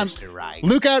Ross, Mr. Wright.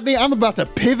 Look at me, I'm about to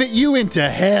pivot you into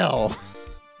hell.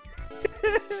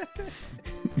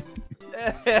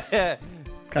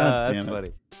 God damn that's it.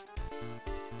 funny.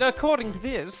 According to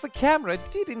this, the camera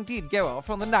did indeed go off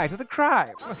on the night of the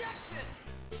crime.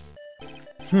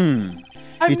 I'm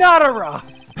It's- not a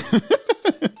Ross.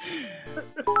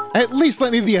 At least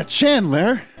let me be a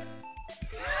Chandler.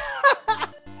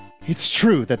 It's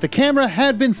true that the camera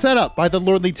had been set up by the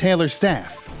Lordly Taylor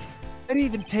staff. I'd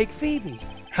even take Phoebe.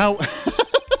 How...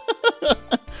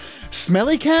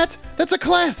 Smelly Cat? That's a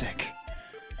classic.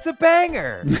 It's a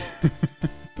banger.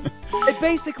 I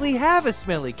basically have a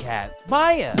smelly cat,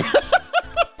 Maya.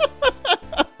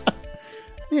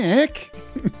 Nick.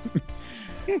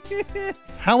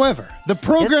 However, the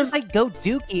program... Just 'cause I go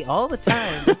dookie all the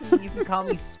time doesn't mean you can call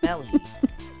me smelly.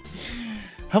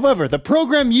 However, the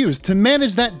program used to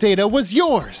manage that data was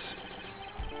yours.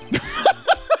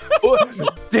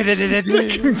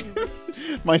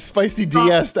 My spicy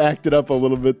DS acted up a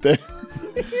little bit there.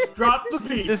 Drop the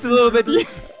beat. Just a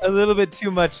little bit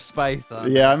too much spice on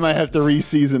it. Yeah, I might have to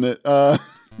re-season it. That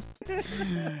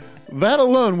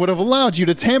alone would have allowed you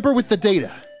to tamper with the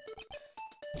data.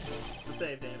 The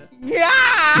save data.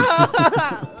 Yeah!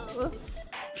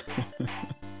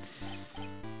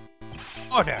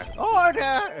 Order!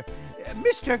 Order!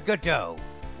 Mr. Godot,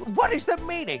 what is the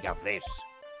meaning of this?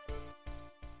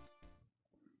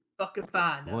 Fucking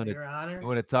fine, You wanna- Your Honor. You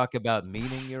want to talk about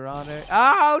meaning, Your Honor?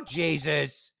 Oh,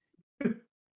 Jesus!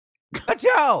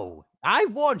 Godot, I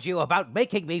warned you about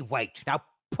making me wait. Now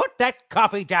put that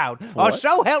coffee down, or What?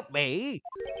 so help me.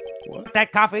 What? Put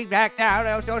that coffee back down,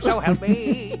 or so help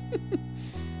me.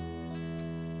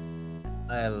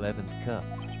 My 11th cup.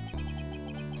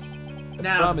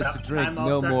 Now Promise to drink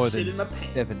no more than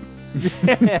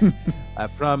 7. I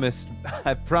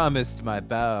promised my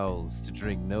bowels to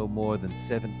drink no more than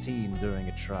 17 during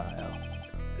a trial.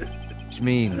 Which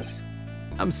means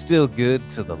I'm still good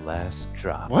till the last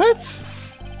drop. What?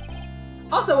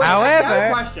 Also, wait, I have a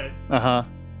However- question. Uh-huh.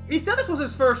 He said this was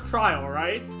his first trial,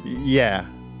 right? Yeah.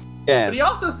 But he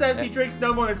also says he drinks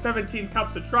no more than 17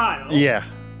 cups a trial. Yeah.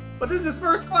 But this is his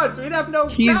first one, so he'd have no.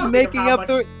 He's bounty of making how up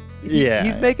the. much- Yeah.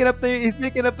 He's making up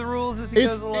the rules as he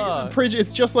It's goes along.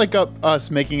 it's just like us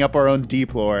making up our own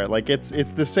deep lore. Like it's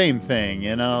the same thing,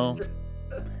 you know.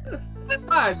 That's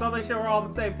fine. I just want to make sure we're all on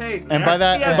the same page. And by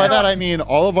that I mean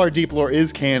all of our deep lore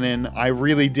is canon. I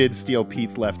really did steal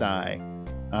Pete's left eye.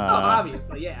 Oh,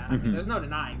 obviously, yeah. I mean, mhm. there's no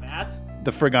denying that.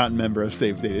 The forgotten member of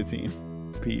Save Data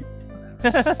Team, Pete.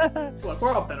 Look,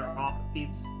 we're all better off if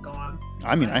Pete's gone.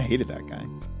 I mean, I hated that guy.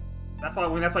 That's why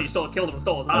you killed him and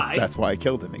stole his eye. That's why I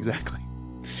killed him, exactly.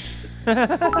 You're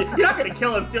not gonna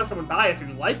kill and steal someone's eye if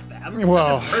you like them.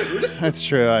 Well, That's just rude. that's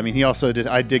true. I mean,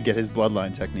 I did get his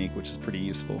bloodline technique, which is pretty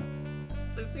useful.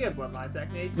 So it's a good bloodline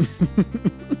technique.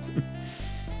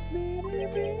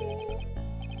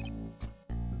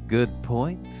 Good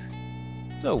point.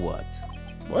 So what?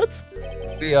 What?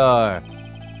 We are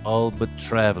all but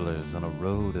travelers on a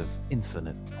road of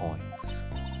infinite points.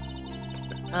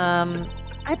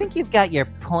 I think you've got your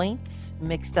points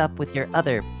mixed up with your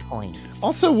other points.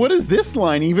 Also, what does this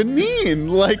line even mean?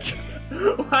 Like,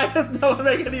 Why does no one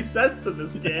make any sense in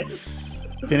this game?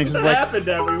 Phoenix is What like, happened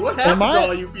to me? What happened I- to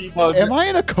all you people? am I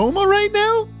in a coma right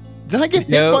now? Did I get hit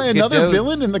No, by another Godot's-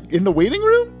 villain in the waiting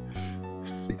room?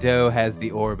 Doe has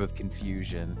the orb of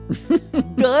confusion.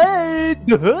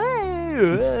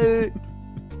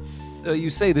 So you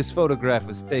say this photograph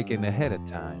was taken ahead of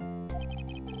time,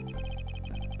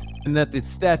 and that the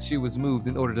statue was moved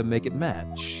in order to make it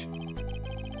match.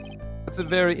 That's a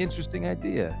very interesting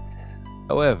idea.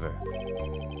 However,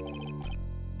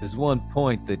 there's one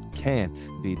point that can't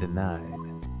be denied.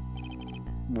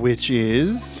 Which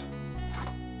is?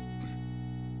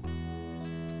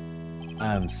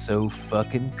 I'm so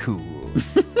fucking cool.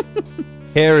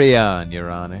 Carry on, Your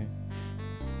Honor.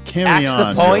 Carry That's the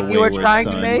on, point your you were wayward trying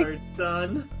to son. make? Word,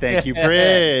 son. Thank you,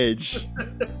 Bridge.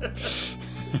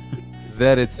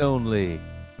 That it's only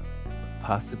a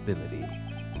possibility.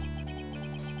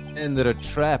 And that are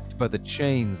trapped by the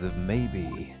chains of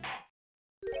maybe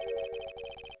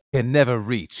can never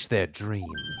reach their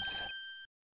dreams.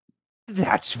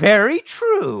 That's very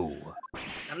true.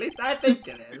 At least I think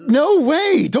it is. No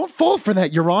way! Don't fall for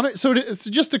that, Your Honor. So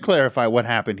just to clarify what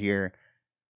happened here,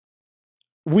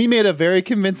 we made a very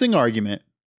convincing argument,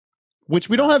 which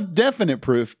we don't have definite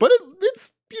proof, but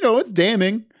it's it's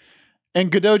damning. And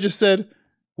Godot just said,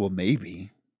 "Well,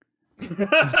 maybe."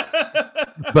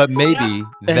 But maybe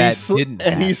And that he didn't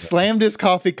And he happen. slammed his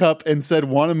coffee cup and said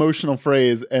one emotional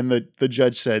phrase, and the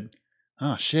judge said,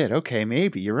 "Oh shit, okay,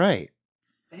 maybe you're right."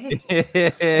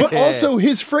 But also,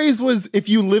 his phrase was, "If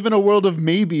you live in a world of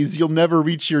maybes, you'll never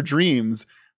reach your dreams."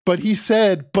 But he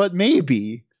said, "But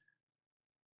maybe."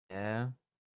 Yeah.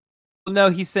 Well, no,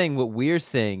 he's saying what we're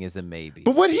saying is a maybe.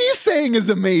 But what he's saying is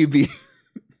a maybe.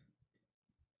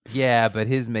 Yeah, but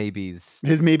his maybes.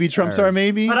 His maybe trumps Or- our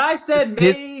maybe. But I said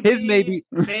His- maybe. his maybe-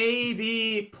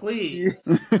 Maybe, please.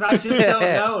 Because I just don't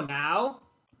know now.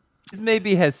 His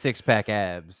maybe has six-pack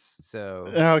abs, so.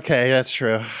 Okay, that's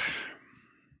true.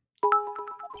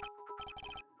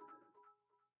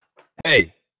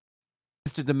 Hey,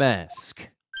 Mr. Damask.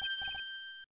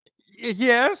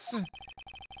 Yes?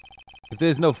 If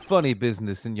there's no funny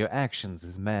business in your actions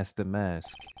as Master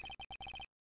Mask,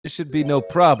 there should be no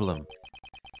problem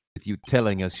with you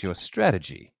telling us your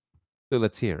strategy. So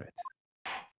let's hear it.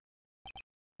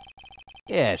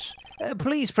 Yes.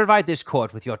 Please provide this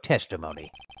court with your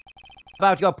testimony.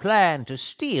 about your plan to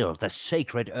steal the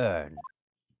sacred urn.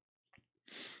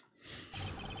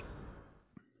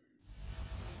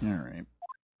 All right.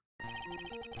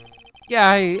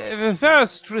 I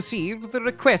first received the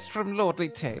request from Lordly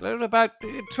Taylor about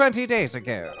 20 days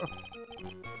ago.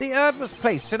 The urn was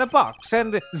placed in a box,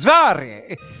 and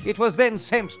Zvari! It was then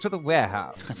sent to the I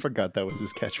warehouse. forgot that was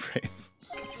his catchphrase.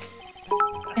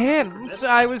 Hence,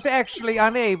 I was actually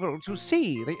unable to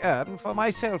see the urn for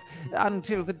myself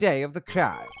until the day of the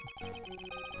crime.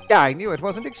 I knew it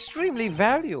was an extremely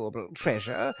valuable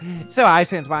treasure, so I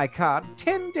sent my card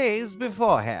 10 days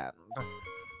beforehand.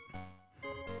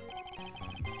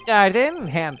 I then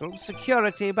handled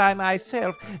security by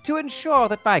myself to ensure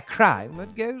that my crime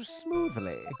would go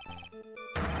smoothly.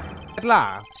 At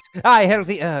last, I held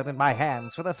the urn in my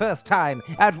hands for the first time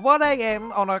at 1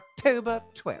 a.m. on October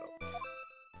 12th.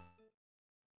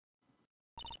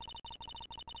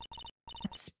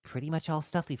 That's pretty much all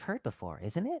stuff we've heard before,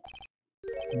 isn't it?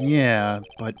 Yeah,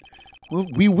 but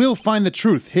we will find the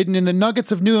truth hidden in the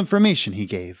nuggets of new information he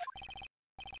gave.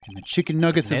 In the chicken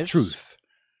nuggets of Yes. truth.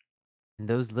 And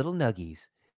those little nuggies.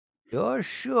 You're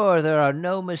sure there are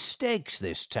no mistakes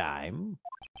this time?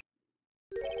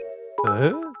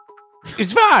 Huh?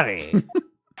 Zvari!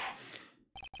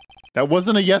 That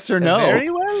wasn't a yes or no. Very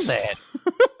well, then.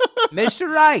 Mr.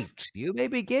 Wright, you may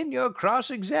begin your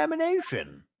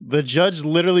cross-examination. The judge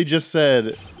literally just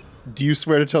said, "Do you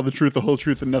swear to tell the truth, the whole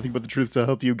truth, and nothing but the truth, so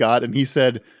help you God?" And he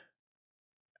said,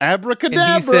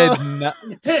 "Abracadabra."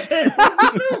 And he said,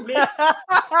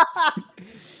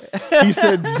 He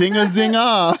said, "Zinga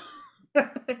zinga."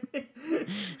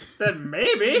 Said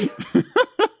maybe.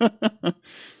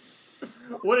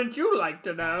 Wouldn't you like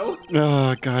to know?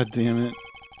 Oh, God damn it.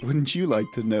 Wouldn't you like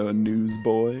to know,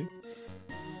 newsboy?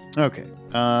 Okay.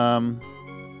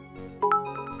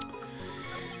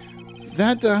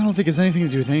 That I don't think has anything to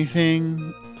do with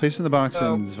anything. Placed in the box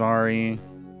in Zvari.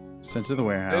 Sent to the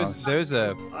warehouse. there's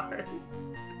a Sorry.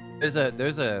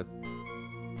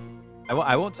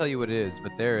 I won't tell you what it is,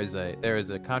 but there is a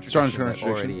Strong contradiction that contradiction.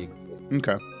 already exists.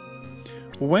 Okay.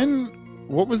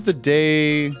 What was the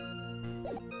day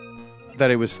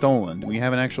that it was stolen? Do we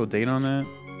have an actual date on that?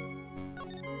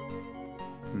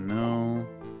 No.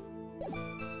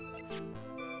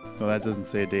 Well, that doesn't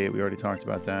say a date. We already talked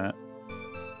about that.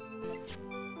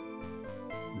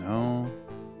 No.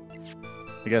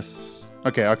 I guess...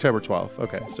 Okay, October 12th.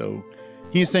 Okay, so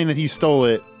he's saying that he stole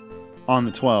it on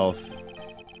the 12th,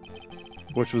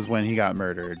 which was when he got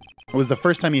murdered. It was the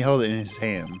first time he held it in his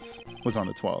hands, was on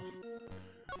the 12th.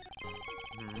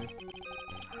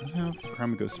 The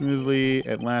crime would go smoothly.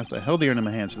 At last, I held the urn in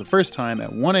my hands for the first time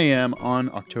at 1 a.m. on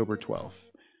October 12th.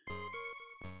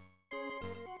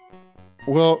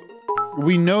 Well,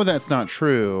 we know that's not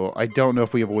true. I don't know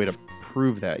if we have a way to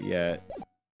prove that yet.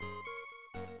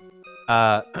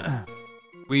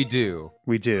 We do.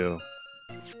 We do.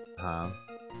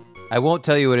 I won't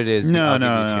tell you what it is. but No.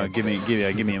 I'll give you a chance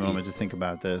to- Give me a moment to think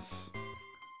about this.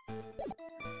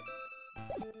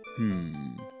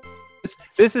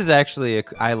 This is actually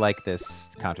I like this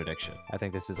contradiction. I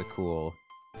think this is a cool.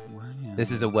 This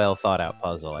is a well thought out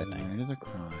puzzle. I think. Narrated a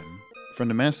crime. From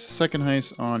Damascus' second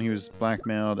heist on, he was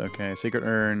blackmailed. Okay, sacred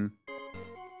urn.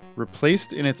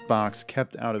 Replaced in its box,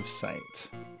 kept out of sight.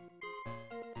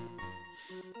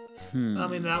 I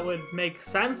mean, that would make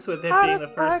sense with it being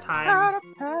the first time,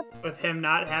 with him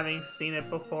not having seen it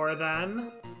before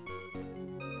then.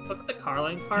 Look at the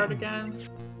Carlin card again.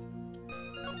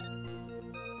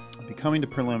 Becoming to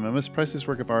prelim, I must price this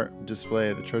work of art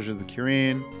display the treasure of the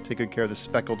Curine. Take good care of the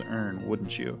speckled urn,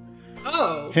 wouldn't you?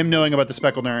 Oh! Him knowing about the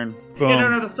speckled urn. Boom. You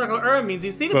don't know the speckled urn means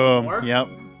he's seen it Boom. before. Yep.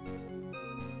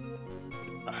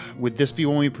 Would this be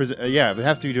when we present? Yeah, it would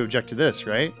have to be to object to this,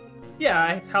 right? Yeah,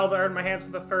 I held the urn in my hands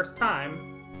for the first time.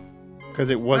 Because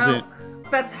it wasn't.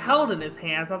 Well, that's held in his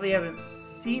hands, not that he hasn't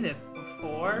seen it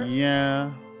before.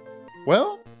 Yeah.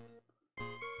 Well,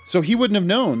 so he wouldn't have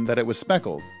known that it was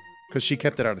speckled because she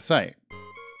kept it out of sight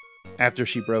after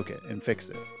she broke it and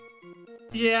fixed it.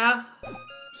 Yeah.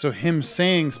 So him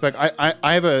saying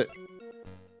I have a...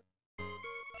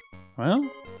 Well...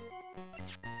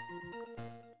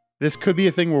 This could be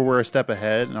a thing where we're a step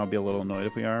ahead, and I'll be a little annoyed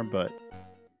if we are, but...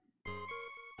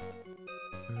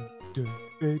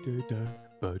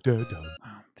 Oh, dude,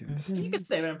 this- You could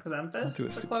save it and present this. I'll do a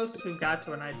It's the stupid closest we've got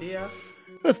to an idea.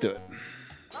 Let's do it.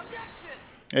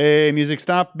 Hey, music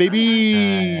stop,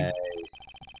 baby!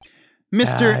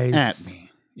 Mr. Nice. Atmey,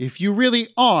 if you really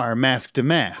are Mask to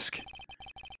Mask,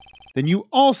 then you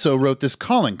also wrote this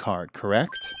calling card,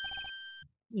 correct?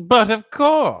 But of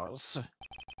course.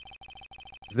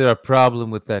 Is there a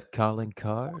problem with that calling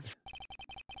card?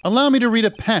 Allow me to read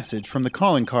a passage from the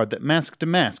calling card that Mask to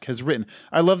Mask has written.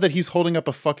 I love that he's holding up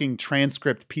a fucking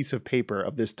transcript piece of paper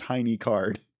of this tiny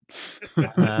card.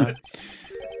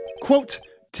 Quote,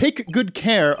 take good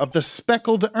care of the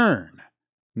speckled urn.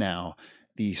 Now,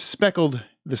 the speckled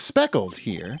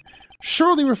here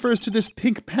surely refers to this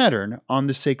pink pattern on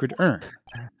the sacred urn.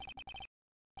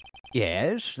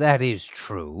 Yes, that is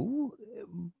true.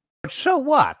 But so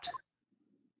what?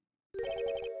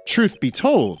 Truth be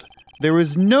told, there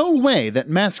is no way that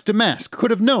Mask to Mask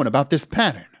could have known about this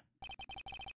pattern.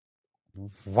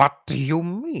 What do you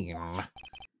mean?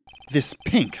 This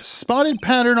pink, spotted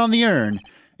pattern on the urn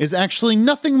is actually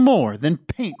nothing more than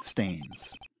paint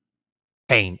stains.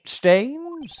 Paint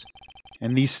stains?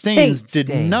 And these stains did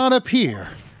not appear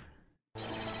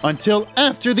until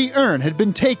after the urn had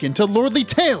been taken to Lordly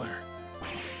Taylor.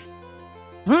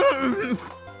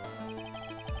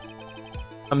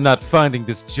 I'm not finding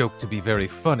this joke to be very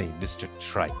funny, Mr.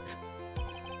 Trite.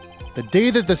 The day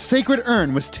that the sacred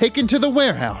urn was taken to the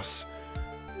warehouse,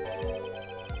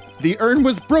 the urn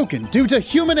was broken due to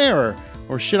human error,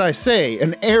 or should I say,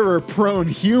 an error-prone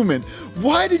human.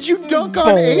 Why did you dunk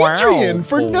on Adrian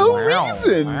for no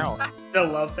reason? I still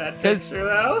love that picture,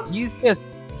 though. He's just.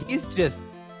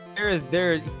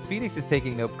 Phoenix is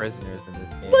taking no prisoners in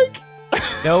this game. Like,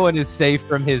 no one is safe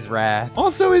from his wrath.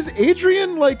 also, is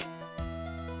Adrian, like,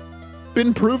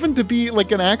 been proven to be,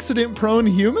 like, an accident-prone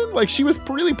human? Like, she was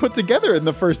really put together in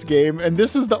the first game, and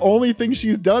this is the only thing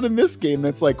she's done in this game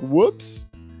that's like, whoops.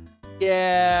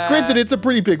 Yeah. Granted, it's a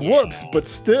pretty big whoops, but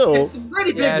still. It's a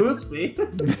pretty big whoopsie.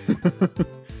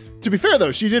 To be fair,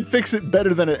 though, she did fix it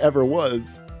better than it ever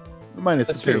was. Minus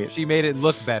That's the true. paint. She made it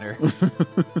look better.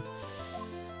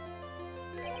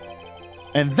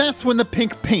 And that's when the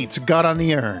pink paint got on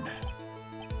the urn.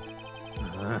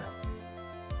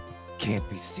 Can't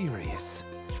be serious.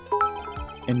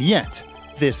 And yet,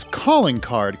 this calling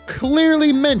card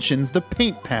clearly mentions the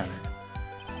paint pattern.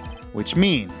 Which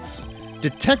means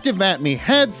Detective Atmey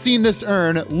had seen this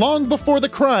urn long before the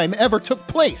crime ever took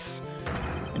place.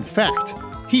 In fact,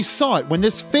 he saw it when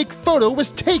this fake photo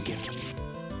was taken.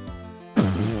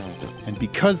 And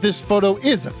because this photo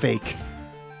is a fake,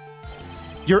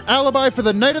 your alibi for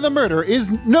the night of the murder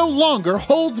is no longer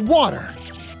holds water.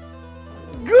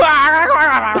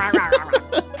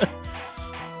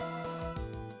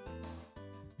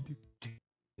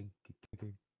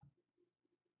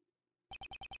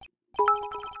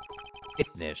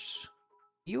 Witness,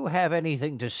 you have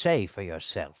anything to say for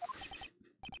yourself?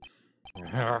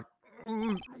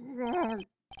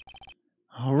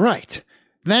 All right,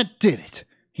 that did it.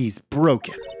 He's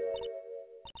broken.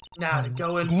 Now to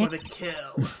go in for the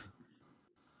kill.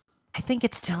 I think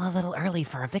it's still a little early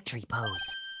for a victory pose.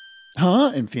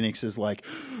 Huh? And Phoenix is like,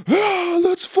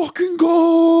 let's fucking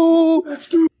go. Let's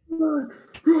do it.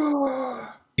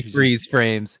 He freeze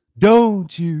frames.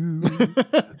 Don't you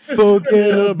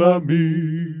forget about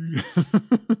me.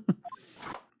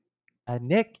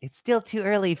 Nick, it's still too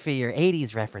early for your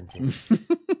 80s references.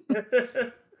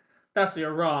 That's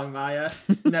you're wrong, Maya.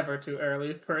 It's never too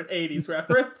early for an 80s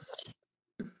reference.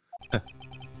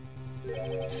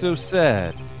 So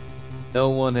sad. No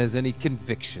one has any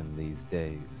conviction these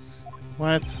days.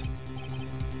 What?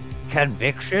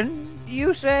 Conviction,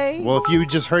 you say? Well, if you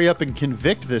just hurry up and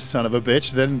convict this son of a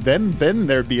bitch, then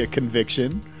there'd be a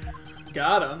conviction.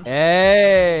 Got him.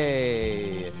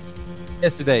 Hey!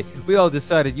 Yesterday, we all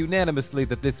decided unanimously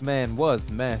that this man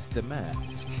was Master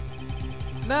Mask.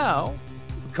 Now,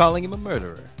 we're calling him a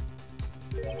murderer.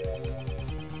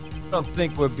 Don't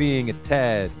think we're being a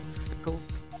tad fickle?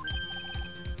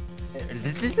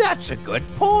 That's a good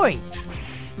point.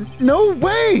 No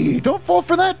way! Don't fall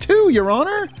for that too, Your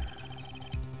Honor!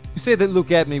 You say that Luke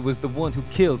Atmey was the one who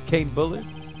killed Kane Bullard?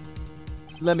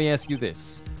 Let me ask you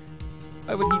this.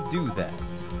 Why would he do that?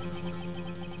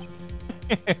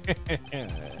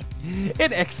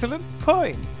 An excellent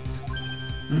point.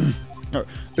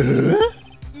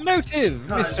 Motive,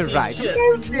 Mr. He Wright.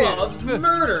 just loves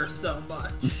murder so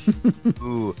much.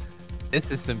 Ooh,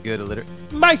 this is some good alliteration.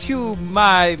 Might you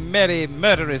my merry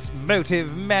murderous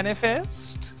motive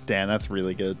manifest? Damn, that's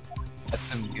really good. That's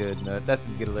some good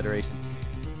alliteration.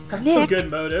 That's Nick. a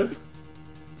good motive.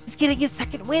 He's getting his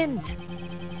second wind.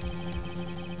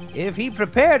 If he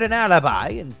prepared an alibi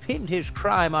and pinned his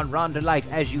crime on Rhonda Light,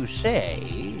 as you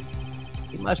say,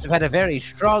 he must have had a very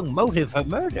strong motive for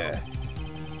murder.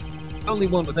 The only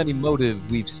one with any motive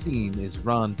we've seen is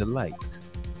Ron Delight.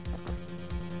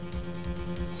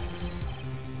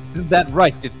 Isn't that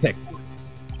right, Detective?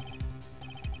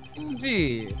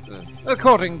 Indeed.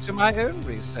 According to my own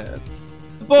research,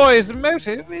 the boy's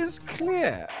motive is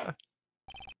clear.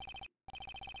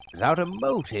 Without a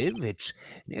motive, it's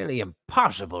nearly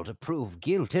impossible to prove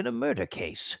guilt in a murder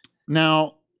case.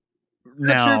 Now,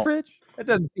 True, Bridge? That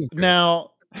doesn't seem true.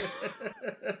 now,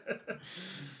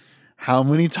 how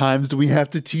many times do we have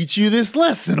to teach you this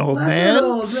lesson, old man?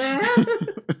 Old man.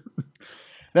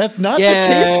 That's not the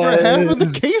case for half of the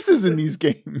Yes. cases in these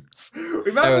games.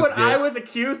 Remember was when I good. was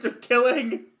accused of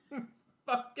killing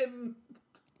fucking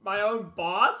my own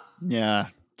boss? Yeah,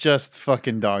 just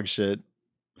fucking dog shit.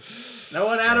 No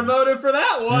one had a motive for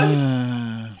that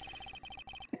one.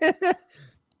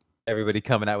 Everybody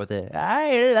coming out with it.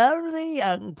 I love the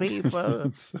young people.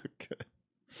 It's so good.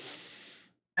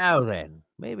 Now then,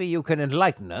 maybe you can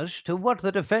enlighten us to what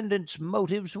the defendant's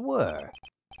motives were.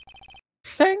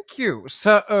 Thank you,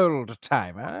 Sir Old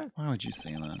Timer. Why would you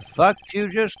say that? Fucked you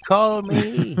just call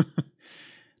me?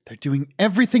 They're doing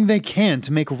everything they can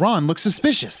to make Ron look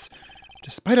suspicious.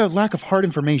 Despite our lack of hard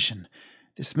information,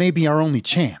 this may be our only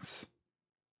chance.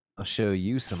 I'll show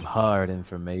you some hard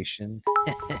information.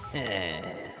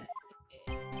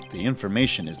 The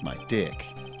information is my dick.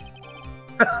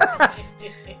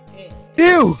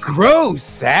 Ew, gross,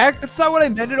 Zach. That's not what I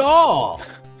meant at all.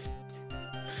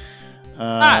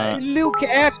 I, Luke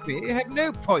Atmey, had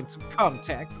no points of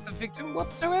contact with the victim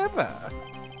whatsoever.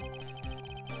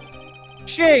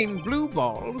 Shane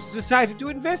Blueballs decided to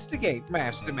investigate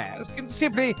Master Mask and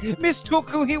simply mistook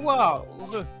who he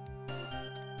was.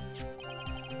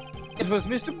 It was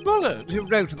Mr. Bullard who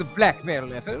wrote the blackmail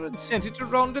letter and sent it to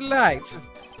Ron Delight.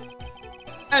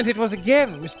 And it was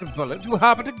again Mr. Bullard who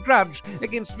harbored a grudge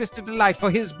against Mr. Delight for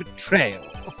his betrayal.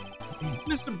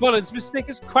 Mr. Bullard's mistake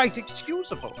is quite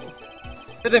excusable.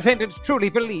 The defendant truly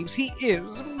believes he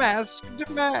is masked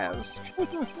mask.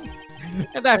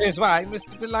 And that is why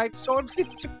Mr. Delight saw fit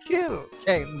to kill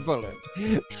Kane Bullard.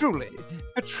 Truly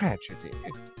a tragedy.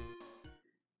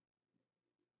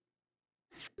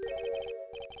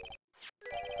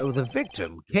 So the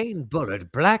victim, Kane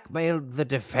Bullard, blackmailed the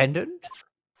defendant?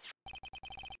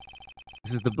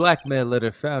 This is the blackmail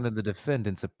letter found in the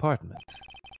defendant's apartment.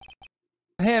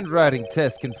 A handwriting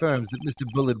test confirms that Mr.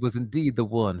 Bullard was indeed the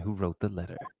one who wrote the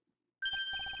letter.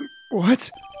 What?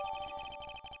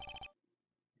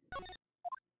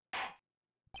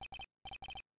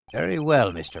 Very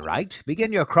well, Mr. Wright.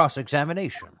 Begin your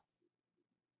cross-examination.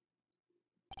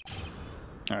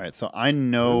 All right, so I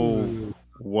know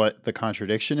what the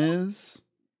contradiction is,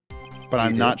 but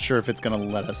I'm not sure if it's going to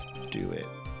let us do it.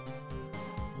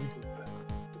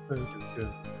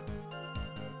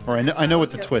 Or I know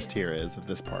what the twist here is of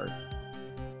this part.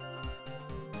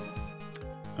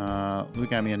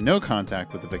 Luke Atmey had no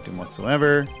contact with the victim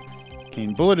whatsoever.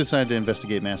 Kane Bullard decided to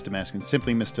investigate Master Mask and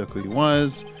simply mistook who he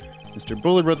was. Mr.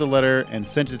 Bullard wrote the letter and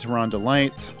sent it to Ron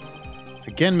Delight.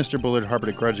 Again, Mr. Bullard harbored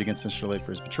a grudge against Mr. Delight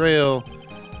for his betrayal.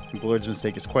 And Bullard's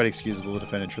mistake is quite excusable. The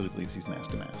defendant truly believes he's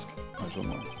Master Mask. There's one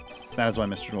more. That is why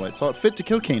Mr. Delight saw it fit to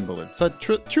kill Kane Bullard. So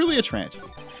truly a tragedy.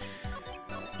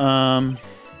 I'm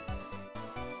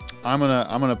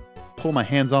gonna pull my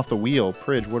hands off the wheel.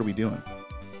 Pridge, what are we doing?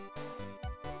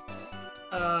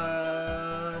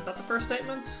 Is that the first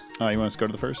statement? Oh, you want us to go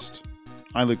to the first?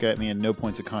 I look at me and no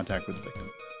points of contact with the victim.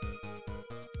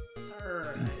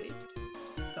 Alright.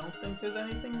 Don't think there's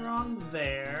anything wrong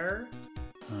there.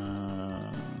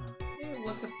 Okay,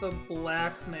 look at the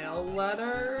blackmail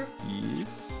letter.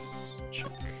 Yes.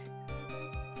 Check.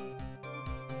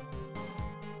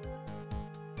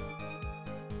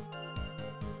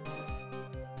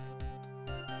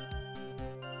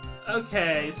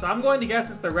 Okay, so I'm going to guess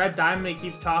it's the red diamond he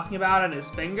keeps talking about on his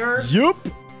finger. Yup.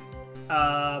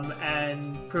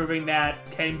 And proving that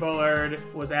Kane Bullard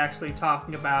was actually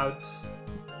talking about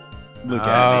Luke Oh,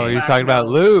 Atmey. you're talking about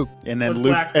Luke. And then was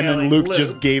Luke blackmailing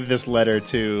just Luke. gave this letter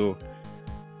to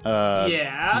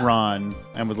yeah. Ron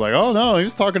and was like, "Oh no, he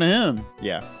was talking to him."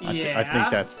 Yeah, I Yeah. think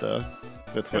that's the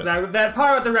twist. That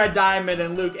part with the red diamond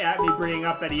and Luke Atmey bringing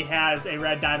up that he has a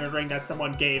red diamond ring that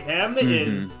someone gave him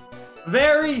is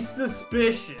very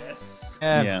suspicious.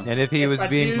 Yeah. And if he was I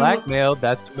being do- blackmailed,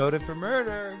 that's the motive for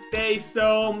murder. Say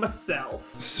so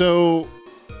myself. So,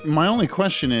 my only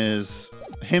question is,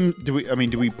 do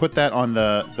we put that on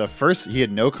the first? He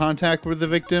had no contact with the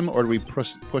victim, or do we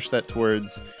push that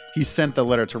towards he sent the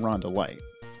letter to Ron Delight?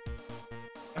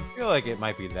 I feel like it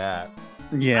might be that.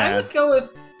 I Yeah. would go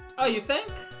with. Oh, you think?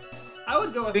 I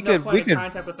would go with We no could- point we of could-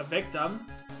 contact with the victim.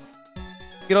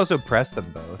 You could also press them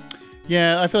both.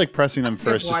 Yeah, I feel like pressing them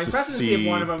first Why? just to Press and see. if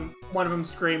one of them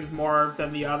screams more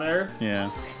than the other. Yeah.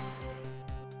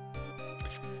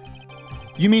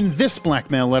 You mean this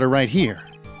blackmail letter right here?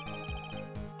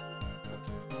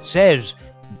 Says,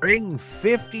 bring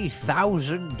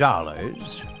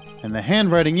 $50,000 And the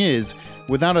handwriting is,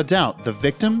 without a doubt, the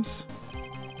victim's.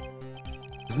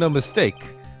 There's no mistake.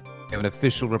 I have an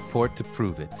official report to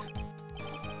prove it.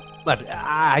 But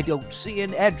I don't see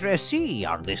an addressee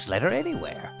on this letter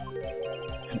anywhere.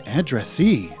 An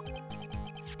addressee?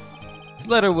 This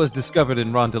letter was discovered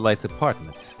in Ron Delight's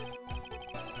apartment.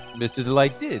 Mr.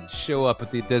 Delight did show up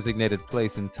at the designated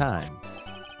place and time.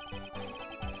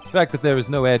 The fact that there is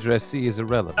no addressee is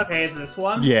irrelevant. Okay, it's this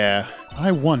one. Yeah,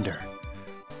 I wonder.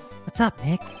 What's up,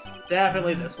 Nick?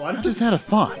 Definitely this one. I just had a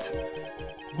thought.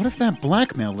 What if that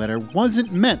blackmail letter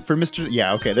wasn't meant for Mr.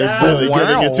 Yeah, okay, they're Yeah. really giving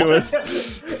Wow. it to us.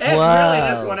 It's really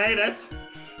this one, ain't it?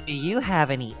 Do you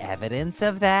have any evidence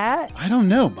of that? I don't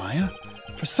know, Maya.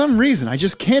 For some reason, I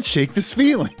just can't shake this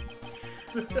feeling.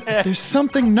 There's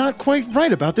something not quite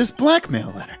right about this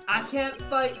blackmail letter. I can't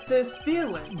fight this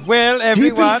feeling Well,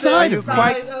 everyone, are inside you of me.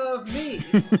 quite inside of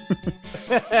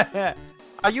me.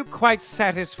 are you quite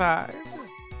satisfied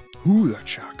Hula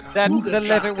chaka. that Ooga the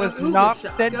letter chaka, was ooga not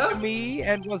chaka. sent to me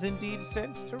and was indeed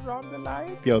sent to Ron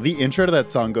Delight? Yo, the intro to that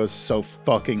song goes so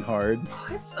fucking hard. Oh,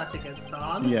 it's such a good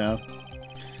song. Yeah.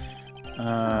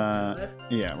 So good.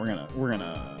 Yeah, we're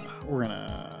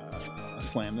gonna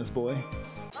slam this boy.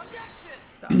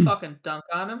 Don't fucking dunk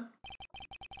on him.